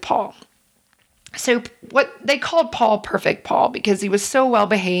started with Paul. So what they called Paul Perfect Paul because he was so well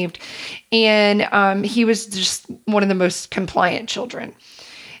behaved and he was just one of the most compliant children.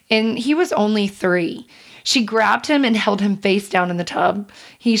 And he was only 3. She grabbed him and held him face down in the tub.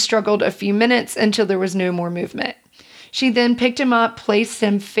 He struggled a few minutes until there was no more movement. She then picked him up, placed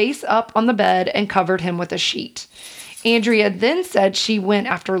him face up on the bed, and covered him with a sheet. Andrea then said she went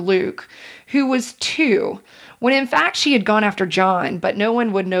after Luke, who was 2, when in fact she had gone after John, but no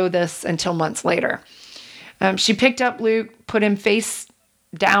one would know this until months later. She picked up Luke, put him face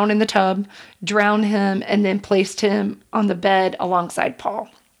down in the tub, drowned him, and then placed him on the bed alongside Paul.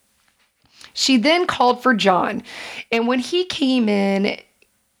 She then called for John, and when he came in,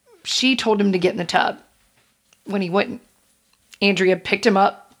 she told him to get in the tub. When he wouldn't, Andrea picked him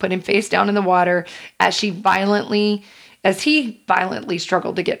up, put him face down in the water as he violently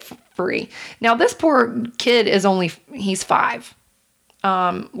struggled to get free. Now, this poor kid he's 5.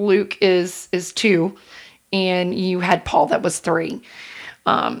 Luke is 2, and you had Paul that was 3.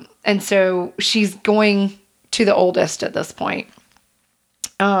 And so she's going to the oldest at this point.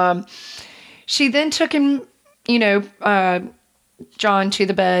 She then took him, John to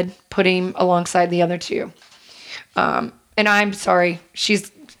the bed, put him alongside the other 2. And I'm sorry, she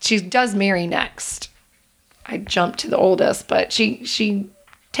does Mary next. I jumped to the oldest, but she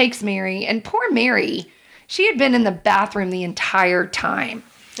takes Mary, and poor Mary, she had been in the bathroom the entire time.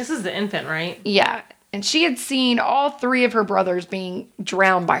 This is the infant, right? Yeah, and she had seen all 3 of her brothers being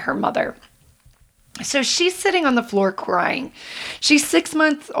drowned by her mother. So she's sitting on the floor crying. She's 6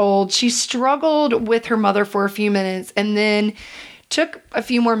 months old. She struggled with her mother for a few minutes and then took a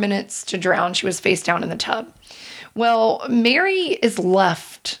few more minutes to drown. She was face down in the tub. Well, Mary is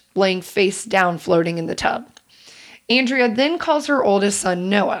left laying face down, floating in the tub. Andrea then calls her oldest son,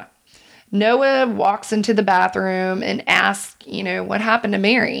 Noah. Noah walks into the bathroom and asks, what happened to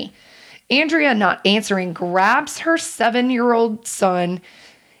Mary? Andrea, not answering, grabs her 7-year-old son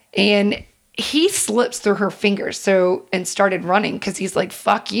and he slips through her fingers and started running because he's like,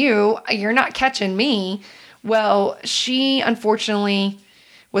 fuck you, you're not catching me. Well, she unfortunately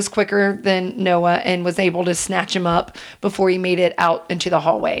was quicker than Noah and was able to snatch him up before he made it out into the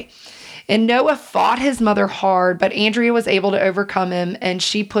hallway. And Noah fought his mother hard, but Andrea was able to overcome him, and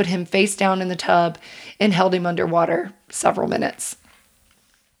she put him face down in the tub and held him underwater several minutes.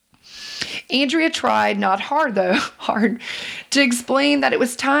 Andrea tried, not hard though, hard, to explain that it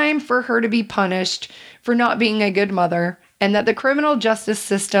was time for her to be punished for not being a good mother and that the criminal justice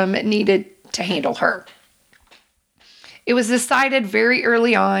system needed to handle her. It was decided very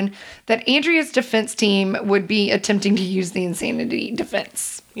early on that Andrea's defense team would be attempting to use the insanity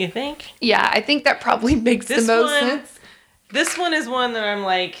defense. You think? Yeah, I think that probably makes the most sense. This one is one that I'm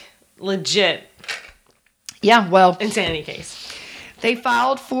like, legit. Yeah, well. Insanity case. They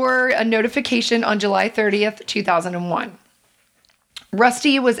filed for a notification on July 30th, 2001.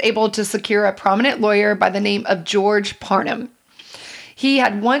 Rusty was able to secure a prominent lawyer by the name of George Parnham. He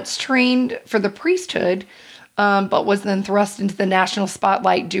had once trained for the priesthood, but was then thrust into the national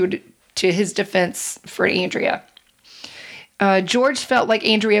spotlight due to his defense for Andrea. George felt like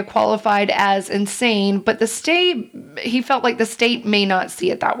Andrea qualified as insane, but he felt like the state may not see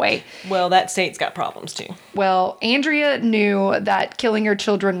it that way. Well, that state's got problems too. Well, Andrea knew that killing her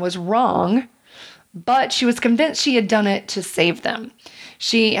children was wrong, but she was convinced she had done it to save them.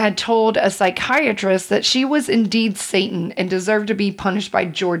 She had told a psychiatrist that she was indeed Satan and deserved to be punished by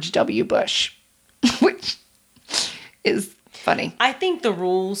George W. Bush, which is funny. I think the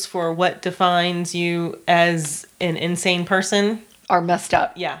rules for what defines you as an insane person are messed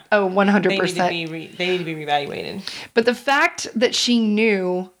up. Yeah. Oh, 100%. They need to be reevaluated. But the fact that she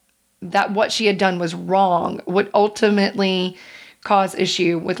knew that what she had done was wrong would ultimately cause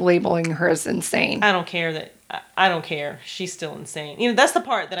issue with labeling her as insane. I don't care. She's still insane. That's the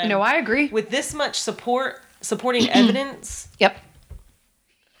part that I agree. With this much supporting evidence. Yep.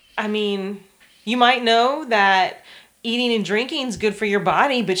 I mean, you might know that eating and drinking is good for your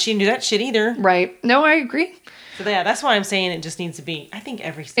body, but she didn't do that shit either. Right. No, I agree. So yeah, that's why I'm saying it just needs to be. I think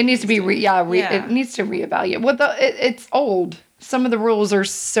every state It needs to be, yeah. it needs to reevaluate. Well, it's old. Some of the rules are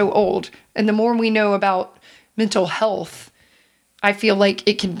so old. And the more we know about mental health, I feel like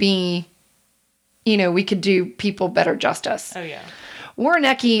it can be, we could do people better justice. Oh, yeah.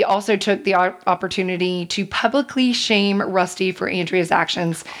 Warnecki also took the opportunity to publicly shame Rusty for Andrea's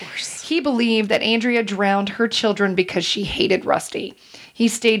actions. Of course. He believed that Andrea drowned her children because she hated Rusty. He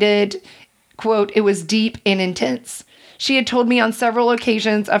stated, quote, "It was deep and intense. She had told me on several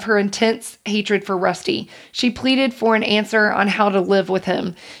occasions of her intense hatred for Rusty. She pleaded for an answer on how to live with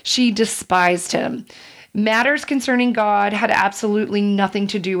him. She despised him. Matters concerning God had absolutely nothing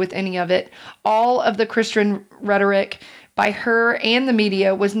to do with any of it. All of the Christian rhetoric by her and the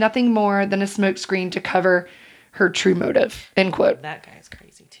media was nothing more than a smokescreen to cover her true motive," end quote. That guy's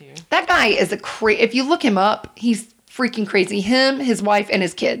crazy too. That guy is if you look him up, he's freaking crazy. Him, his wife, and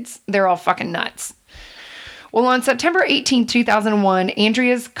his kids. They're all fucking nuts. Well, on September 18, 2001,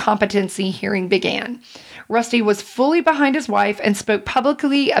 Andrea's competency hearing began. Rusty was fully behind his wife and spoke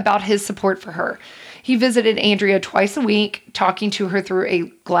publicly about his support for her. He visited Andrea twice a week, talking to her through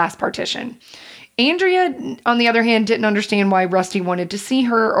a glass partition. Andrea, on the other hand, didn't understand why Rusty wanted to see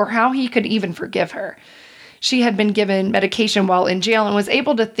her or how he could even forgive her. She had been given medication while in jail and was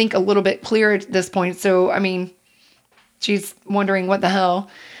able to think a little bit clearer at this point. So, she's wondering what the hell.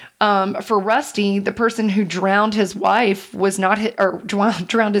 For Rusty, the person who drowned his wife was not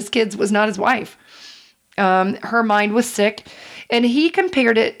drowned his kids was not his wife. Her mind was sick, and he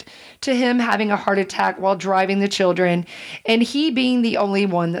compared it to him having a heart attack while driving the children, and he being the only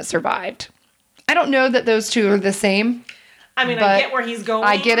one that survived. I don't know that those two are the same. I get where he's going.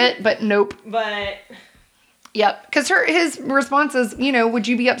 I get it, but nope. But yep, because his response is, would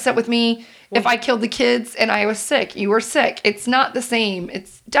you be upset with me if I killed the kids and I was sick? You were sick. It's not the same.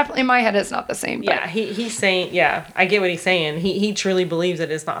 It's definitely in my head. It's not the same. Yeah, he's saying. Yeah, I get what he's saying. He truly believes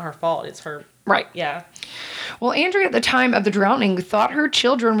that it's not her fault. It's her. Right. Yeah. Well, Andrea at the time of the drowning thought her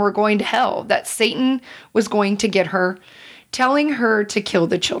children were going to hell, that Satan was going to get her, telling her to kill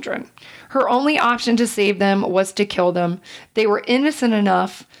the children. Her only option to save them was to kill them. They were innocent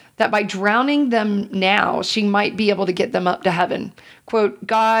enough that by drowning them now, she might be able to get them up to heaven. Quote,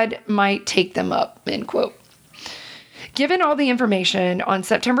 "God might take them up," end quote. Given all the information, on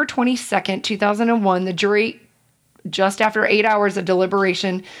September 22nd, 2001, the jury, just after 8 hours of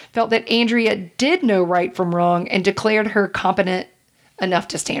deliberation, felt that Andrea did know right from wrong and declared her competent enough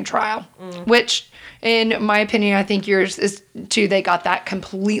to stand trial. Which, in my opinion, I think yours is too, they got that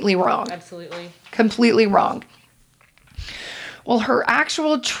completely wrong. Absolutely. Completely wrong. Well, her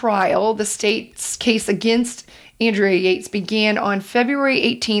actual trial, the state's case against Andrea Yates, began on February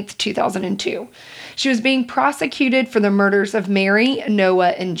 18th, 2002. She was being prosecuted for the murders of Mary, Noah,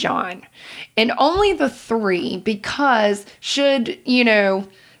 and John. And only the three, because should,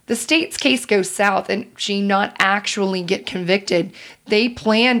 the state's case go south and she not actually get convicted, they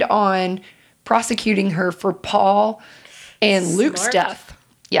planned on prosecuting her for Paul and Luke's death.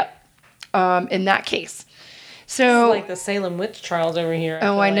 Yep. In that case. So, it's like the Salem witch trials over here.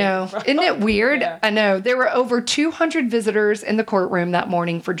 I know. Isn't it weird? Yeah. I know. There were over 200 visitors in the courtroom that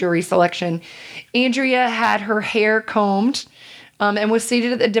morning for jury selection. Andrea had her hair combed and was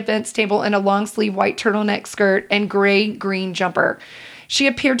seated at the defense table in a long-sleeve white turtleneck skirt and gray-green jumper. She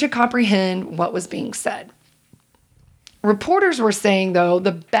appeared to comprehend what was being said. Reporters were saying, though,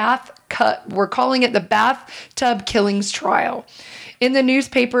 we're calling it the bathtub killings trial. In the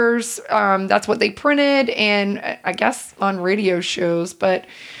newspapers, that's what they printed, and I guess on radio shows. But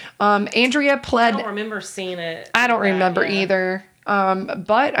Andrea pled. I don't remember seeing it. I don't remember either.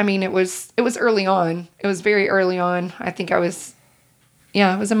 But it was early on. It was very early on. I think it was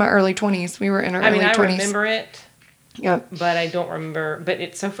in my early 20s. We were in our early 20s. I remember it. Yeah. But I don't remember. But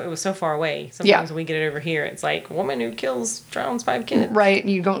it was so far away. Sometimes when we get it over here, it's like woman who drowns 5 kids. Right.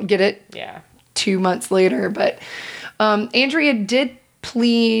 You don't get it. Yeah. 2 months later, but Andrea did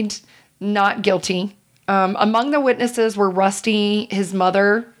plead not guilty. Among the witnesses were Rusty, his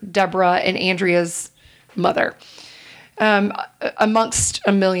mother, Deborah, and Andrea's mother, amongst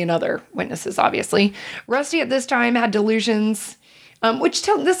a million other witnesses, obviously. Rusty at this time had delusions,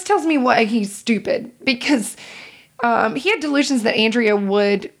 this tells me why he's stupid, because he had delusions that Andrea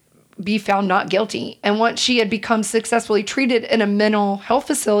would be found not guilty. And once she had become successfully treated in a mental health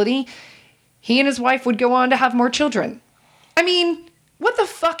facility, he and his wife would go on to have more children. What the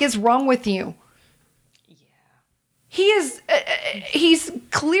fuck is wrong with you? Yeah. He's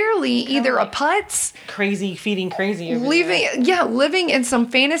clearly either a putz. Crazy, feeding crazy. Living in some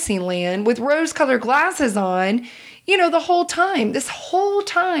fantasy land with rose-colored glasses on. the whole time, this whole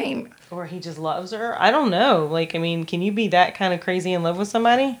time. Or he just loves her. I don't know. Like, I mean, can you be that kind of crazy in love with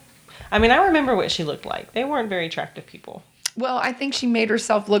somebody? I mean, I remember what she looked like. They weren't very attractive people. Well, I think she made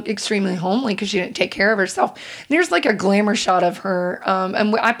herself look extremely homely because she didn't take care of herself. There's like a glamour shot of her,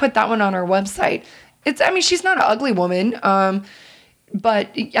 and I put that one on our website. She's not an ugly woman, but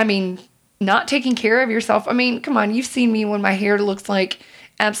I mean, not taking care of yourself. I mean, come on, you've seen me when my hair looks like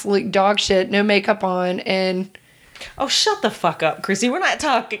absolute dog shit, no makeup on, and oh, shut the fuck up, Chrissy. We're not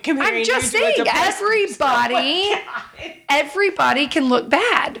talking. I'm just saying, everybody can look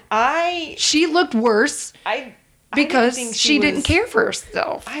bad. She looked worse. Because she didn't care for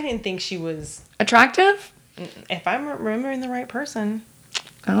herself. I didn't think she was attractive. If I'm remembering the right person.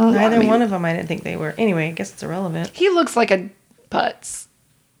 Oh, neither one of them, I didn't think they were. Anyway, I guess it's irrelevant. He looks like a putz.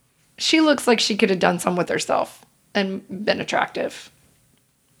 She looks like she could have done some with herself and been attractive.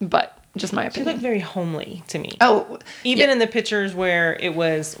 But just my opinion. She looked very homely to me. Oh, even in the pictures where it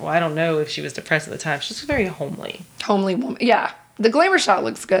was, well, I don't know if she was depressed at the time. She was very homely. Homely woman. Yeah. The glamour shot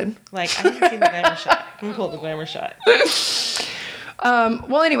looks good. Like, I haven't seen the glamour shot. Let me pull up the glamour shot.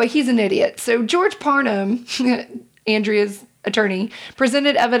 Well, anyway, he's an idiot. So George Parnham, Andrea's attorney,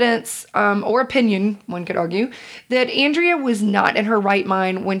 presented evidence or opinion, one could argue, that Andrea was not in her right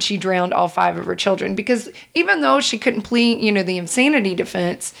mind when she drowned all 5 of her children. Because even though she couldn't plead, the insanity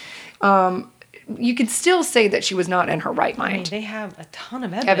defense, you could still say that she was not in her right mind. I mean, they have a ton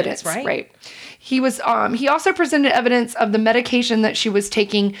of evidence, right? Right. He was. He also presented evidence of the medication that she was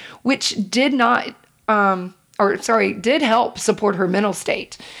taking, which did help support her mental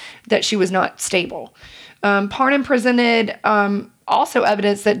state, that she was not stable. Parnham presented also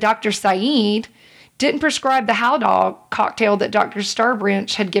evidence that Dr. Saeed didn't prescribe the Haldol cocktail that Dr.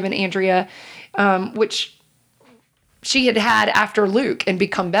 Starbranch had given Andrea, which she had had after Luke and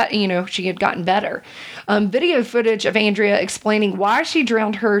become better, she had gotten better. Video footage of Andrea explaining why she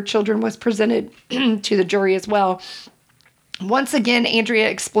drowned her children was presented to the jury as well. Once again, Andrea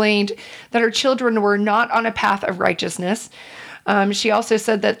explained that her children were not on a path of righteousness. She also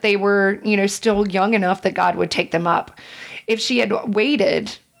said that they were, still young enough that God would take them up. If she had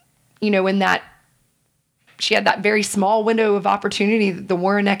waited, in that she had that very small window of opportunity that the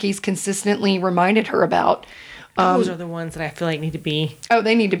Warreneckis consistently reminded her about. Those are the ones that I feel like need to be... Oh,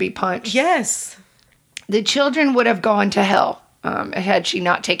 they need to be punched. Yes. The children would have gone to hell had she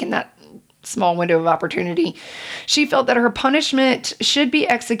not taken that small window of opportunity. She felt that her punishment should be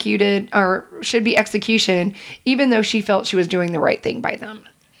execution, even though she felt she was doing the right thing by them.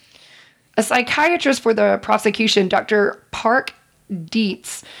 A psychiatrist for the prosecution, Dr. Park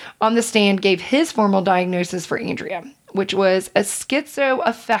Dietz, on the stand gave his formal diagnosis for Andrea, which was a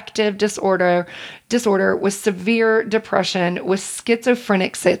schizoaffective disorder with severe depression with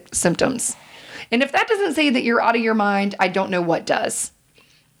schizophrenic symptoms. And if that doesn't say that you're out of your mind, I don't know what does.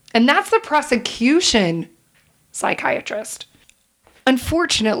 And that's the prosecution psychiatrist.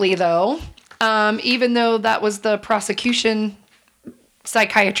 Unfortunately, though, even though that was the prosecution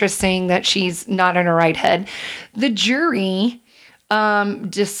psychiatrist saying that she's not in her right head, the jury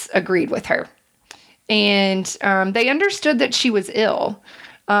disagreed with her. And they understood that she was ill.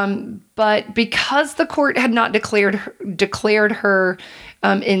 But because the court had not declared her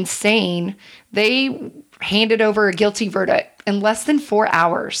insane, they handed over a guilty verdict in less than 4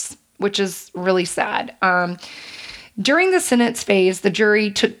 hours, which is really sad. During the sentence phase, the jury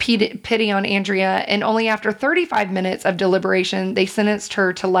took pity on Andrea, and only after 35 minutes of deliberation, they sentenced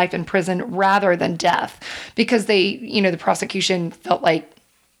her to life in prison rather than death, because the prosecution felt like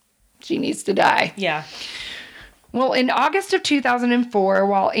she needs to die. Yeah. Well, in August of 2004,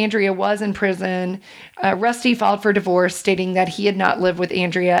 while Andrea was in prison, Rusty filed for divorce, stating that he had not lived with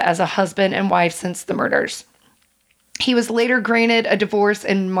Andrea as a husband and wife since the murders. He was later granted a divorce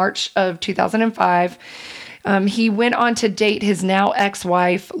in March of 2005. He went on to date his now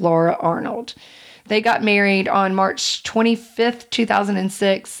ex-wife, Laura Arnold. They got married on March 25th,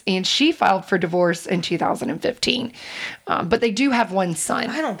 2006, and she filed for divorce in 2015. But they do have one son.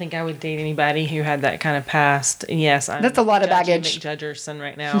 I don't think I would date anybody who had that kind of past. Yes, that's a lot of baggage. McJudgerson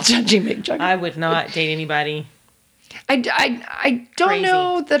right now. Judgy McJudger. I would not date anybody. I don't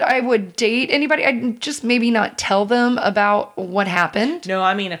know that I would date anybody. I'd just maybe not tell them about what happened. No,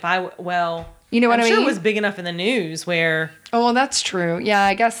 I mean, if I, you know what I mean? I'm sure it was big enough in the news where... Oh, well, that's true. Yeah,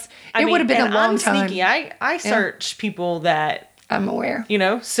 I guess it would have been a long time. Sneaky. I search people that... I'm aware.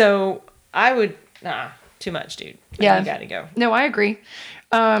 So I would... too much, dude. Yeah. You gotta go. No, I agree.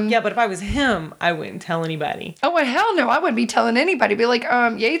 Yeah, but if I was him, I wouldn't tell anybody. Oh, well, hell no. I wouldn't be telling anybody. Be like,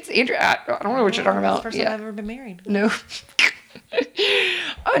 Yates, Andrew, I don't know what you're talking about. That's the first time I've ever been married. No.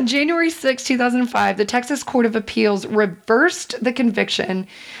 On January 6, 2005, the Texas Court of Appeals reversed the conviction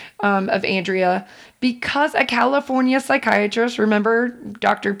of Andrea because a California psychiatrist, remember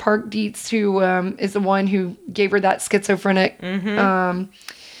Dr. Park Dietz, who is the one who gave her that schizophrenic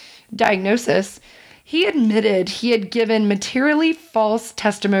diagnosis, he admitted he had given materially false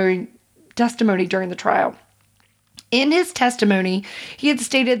testimony during the trial. In his testimony, he had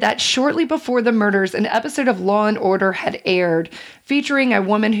stated that shortly before the murders, an episode of Law and Order had aired, featuring a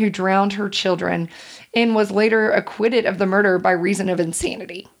woman who drowned her children and was later acquitted of the murder by reason of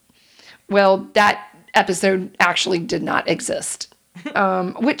insanity. Well, that episode actually did not exist,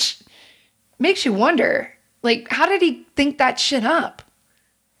 which makes you wonder, like, how did he think that shit up?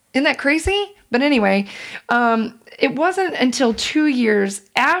 Isn't that crazy? But anyway, it wasn't until 2 years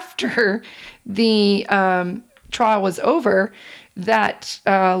after the trial was over that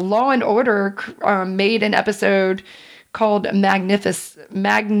Law and Order made an episode called Magnificat.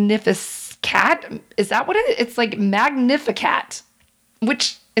 Is that what it is? It's like Magnificat,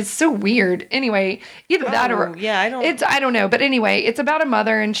 which is so weird. Anyway, either that or I don't know. But anyway, it's about a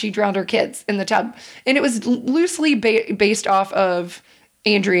mother and she drowned her kids in the tub, and it was loosely based off of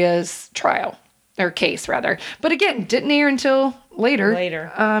Andrea's trial or case rather. But again, didn't air until later.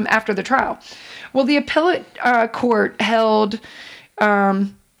 After the trial. Well, the appellate court held,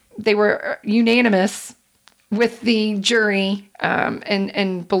 they were unanimous with the jury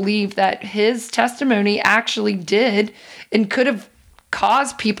and believed that his testimony actually did and could have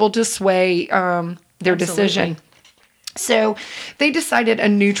caused people to sway their decision. So they decided a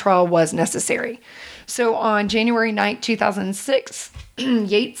new trial was necessary. So on January 9th, 2006,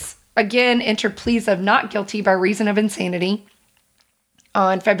 Yates again entered pleas of not guilty by reason of insanity.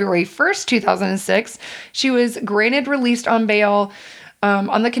 On February 1st, 2006, she was granted release on bail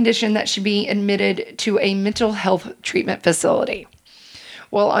on the condition that she be admitted to a mental health treatment facility.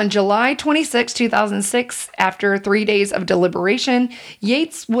 Well, on July 26, 2006, after 3 days of deliberation,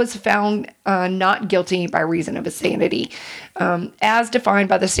 Yates was found not guilty by reason of insanity, as defined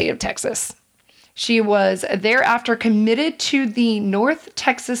by the state of Texas. She was thereafter committed to the North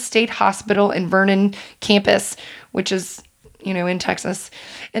Texas State Hospital in Vernon campus, which is in Texas.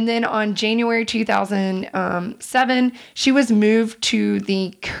 And then on January 2007, she was moved to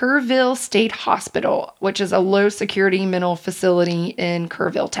the Kerrville State Hospital, which is a low security mental facility in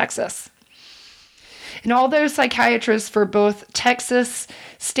Kerrville, Texas. And although psychiatrists for both Texas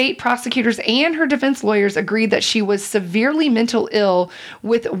state prosecutors and her defense lawyers agreed that she was severely mental ill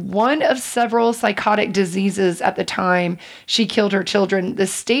with one of several psychotic diseases at the time she killed her children, the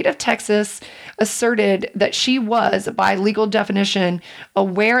state of Texas asserted that she was, by legal definition,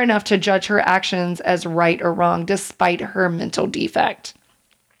 aware enough to judge her actions as right or wrong despite her mental defect.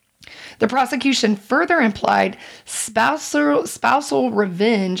 The prosecution further implied spousal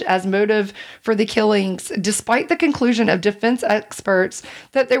revenge as motive for the killings, despite the conclusion of defense experts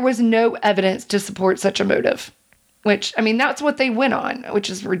that there was no evidence to support such a motive. Which, that's what they went on, which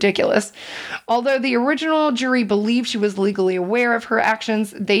is ridiculous. Although the original jury believed she was legally aware of her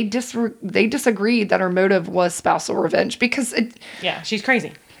actions, they disagreed that her motive was spousal revenge because she's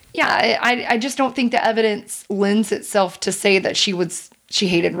crazy. Yeah, I just don't think the evidence lends itself to say that she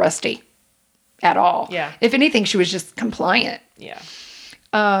hated Rusty at all. Yeah. If anything, she was just compliant. Yeah.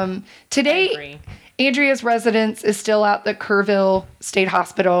 Today, Andrea's residence is still at the Kerrville State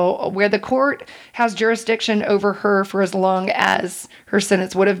Hospital, where the court has jurisdiction over her for as long as her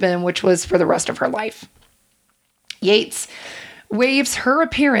sentence would have been, which was for the rest of her life. Yates waives her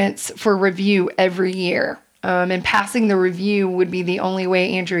appearance for review every year, and passing the review would be the only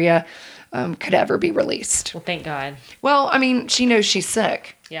way Andrea could ever be released. Well, thank God. Well, she knows she's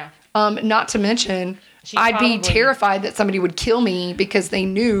sick. Yeah. Not to mention, I'd be terrified that somebody would kill me because they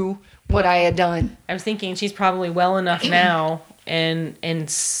knew what I had done. I was thinking she's probably well enough now and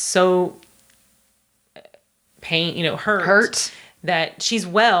so hurt that she's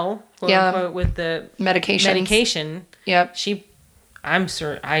well, quote unquote, with the medication. Yep. I'm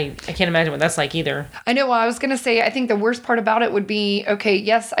sure I can't imagine what that's like either. I know. Well, I was going to say, I think the worst part about it would be, okay,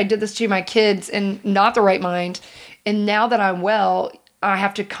 yes, I did this to my kids in not the right mind. And now that I'm well, I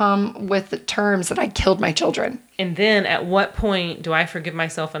have to come with the terms that I killed my children. And then at what point do I forgive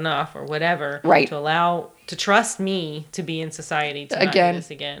myself enough or whatever to trust me to be in society to not do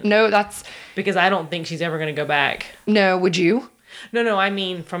this again? No, that's... Because I don't think she's ever going to go back. No, would you? No, I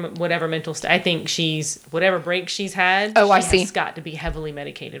mean from whatever mental state. I think whatever break she's had, she's got to be heavily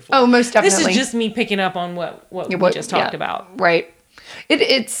medicated for. Oh, most definitely. This is just me picking up on what we just talked about. Right.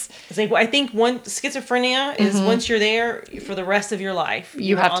 It's It's like, I think schizophrenia is once you're there for the rest of your life,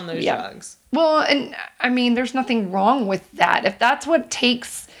 You have on to- those yeah. drugs. well, and I mean, there's nothing wrong with that. If that's what it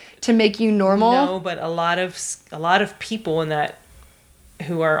takes to make you normal. No, but a lot of people in that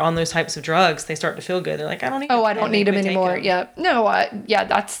who are on those types of drugs, they start to feel good. They're like, I don't need. Oh, them. I don't And they need them quit taking anymore. them. Yeah. No,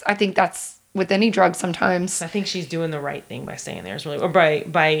 yeah, I think that's with any drug sometimes. So I think she's doing the right thing by staying there. Is really, or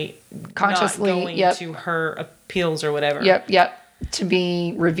by Consciously, not going yep. to her appeals or whatever. Yep. To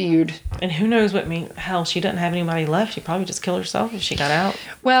be reviewed. And who knows what hell, she doesn't have anybody left. She'd probably just kill herself if she got out.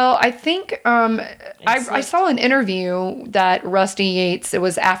 Well, I think I slipped. saw an interview that Rusty Yates, it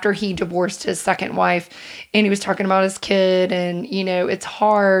was after he divorced his second wife, and he was talking about his kid, and, it's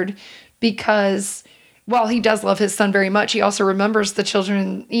hard because while he does love his son very much, he also remembers the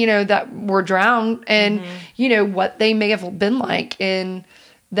children, that were drowned and, what they may have been like. And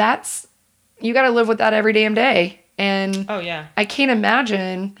you got to live with that every damn day. And Oh yeah, I can't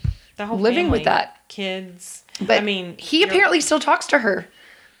imagine the whole living family, with that. kids. But I mean, he apparently still talks to her.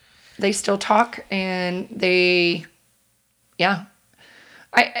 They still talk, and yeah.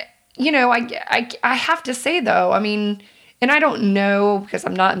 I have to say though, I mean, and I don't know because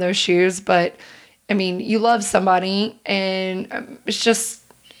I'm not in those shoes, but I mean, you love somebody, and it's just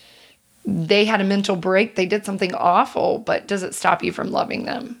they had a mental break. They did something awful, but does it stop you from loving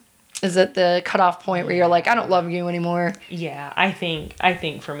them? Is it the cutoff point where you're like, I don't love you anymore? Yeah, I think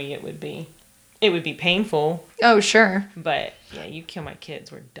for me it would be painful, Oh, sure. but yeah, you kill my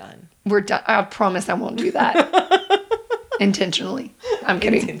kids, we're done. We're done. I promise I won't do that intentionally. I'm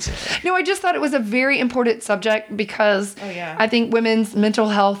kidding. Intentionally. No, I just thought it was a very important subject because Oh, yeah. I think women's mental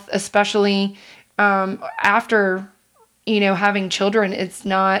health, especially after, having children, it's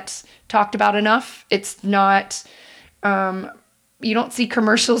not talked about enough. It's not, you don't see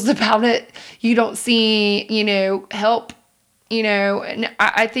commercials about it. You don't see, help, and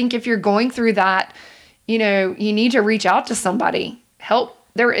I think if you're going through that, you need to reach out to somebody. Help.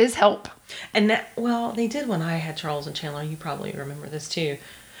 There is help. And they did when I had Charles and Chandler. You probably remember this too.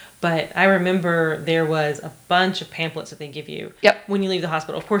 But I remember there was a bunch of pamphlets that they give you Yep. when you leave the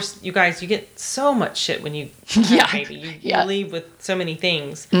hospital. Of course, you guys, you get so much shit when you have Yeah. a baby. You Yeah. leave with so many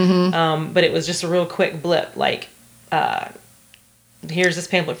things. But it was just a real quick blip, like, here's this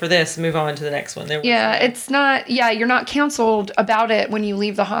pamphlet for this, move on to the next one. It's not, you're not counseled about it when you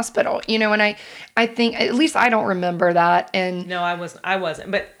leave the hospital, and I think, at least I don't remember that. And No, I wasn't.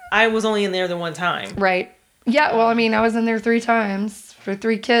 But I was only in there the one time. right. Yeah. Well, I mean, I was in there 3 times for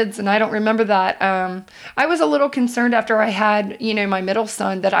 3 kids, and I don't remember that. I was a little concerned after I had, my middle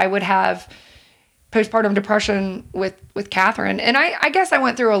son, that I would have postpartum depression with Catherine. And I guess I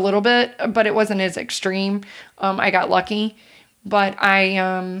went through a little bit, but it wasn't as extreme. I got lucky, but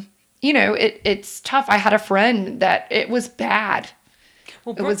it's tough. I had a friend that it was bad.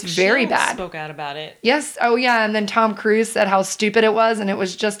 Well, It was Brooke very Shields bad. spoke out about it. Yes. Oh, yeah. And then Tom Cruise said how stupid it was, and it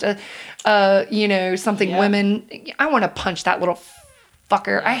was just something Yeah. women. I want to punch that little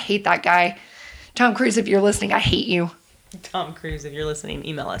fucker. I hate that guy. Tom Cruise, if you're listening, I hate you. Tom Cruise, if you're listening,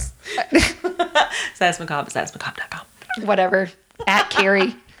 email us. sassmacabre@sassmacabre.com. Whatever. At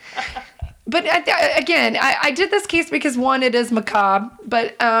Carrie. But again, I did this case because, one, it is macabre,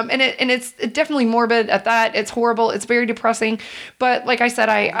 but and it's definitely morbid at that. It's horrible. It's very depressing. But like I said,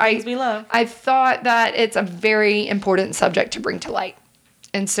 Things we love. I thought that it's a very important subject to bring to light.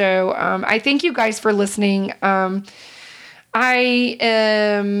 And so I thank you guys for listening. I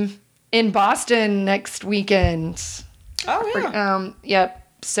am in Boston next weekend. Oh, yeah. Yep.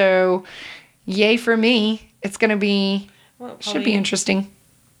 So yay for me. It's going to be, Well, should be interesting.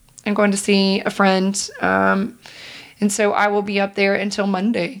 I'm going to see a friend. And so I will be up there until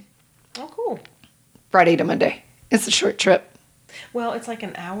Monday. Oh, cool. Friday to Monday. It's a short trip. Well, it's like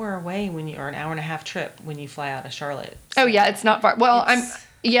an hour away or an hour and a half trip when you fly out of Charlotte. Oh yeah, it's not far. Well, I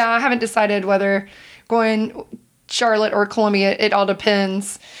haven't decided whether going Charlotte or Columbia. It all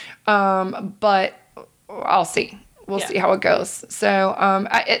depends. But I'll see. We'll see how it goes. So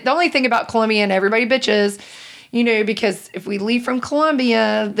the only thing about Columbia, and everybody bitches, because if we leave from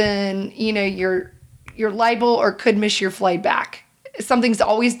Columbia, then you're liable or could miss your flight back. Something's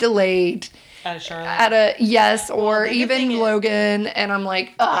always delayed. Out of Charlotte? Or the good even thing is- Logan, and I'm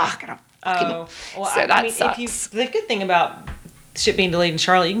like, I gotta fucking. Oh, well, So that sucks. the good thing about shit being delayed in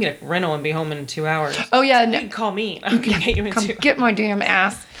Charlotte, you can get a rental and be home in 2 hours. Oh yeah, You no, can call me. I can get you in come 2 get my damn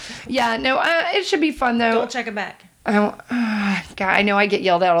ass. Yeah, no, it should be fun though. Don't check it back. God, I know I get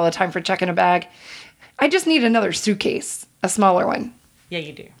yelled at all the time for checking a bag. I just need another suitcase, a smaller one. Yeah,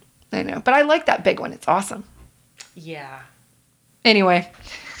 you do. I know, but I like that big one. It's awesome. Yeah. Anyway,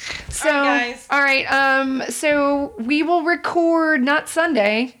 So, All right, guys. all right. So we will record not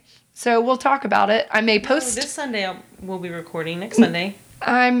Sunday. So we'll talk about it. I may post. This Sunday we'll be recording. Next Sunday.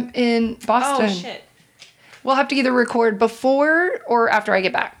 I'm in Boston. Oh shit. We'll have to either record before or after I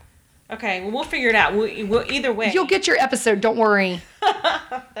get back. Okay, well, we'll figure it out. We'll either way. You'll get your episode. Don't worry.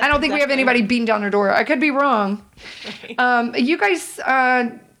 I don't think we have anybody beating down our door. I could be wrong. You guys,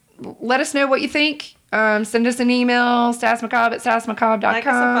 let us know what you think. Send us an email, statusmacabre@statusmacabre.com. Like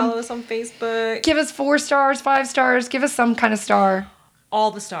us and follow us on Facebook. Give us 4 stars, 5 stars. Give us some kind of star.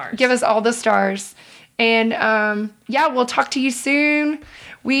 All the stars. Give us all the stars. And yeah, we'll talk to you soon.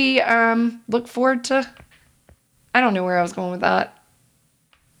 We look forward to... I don't know where I was going with that.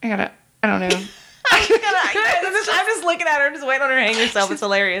 I don't know. I'm just looking at her, just waiting on her to hang herself. It's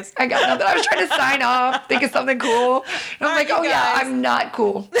hilarious. I got nothing. I was trying to sign off, think of something cool. And I'm like, you oh yeah, guys. I'm not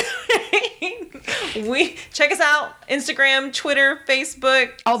cool. We check us out: Instagram, Twitter,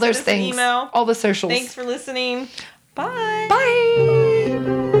 Facebook, All those send us an things. email. All the socials. Thanks for listening. Bye. Bye.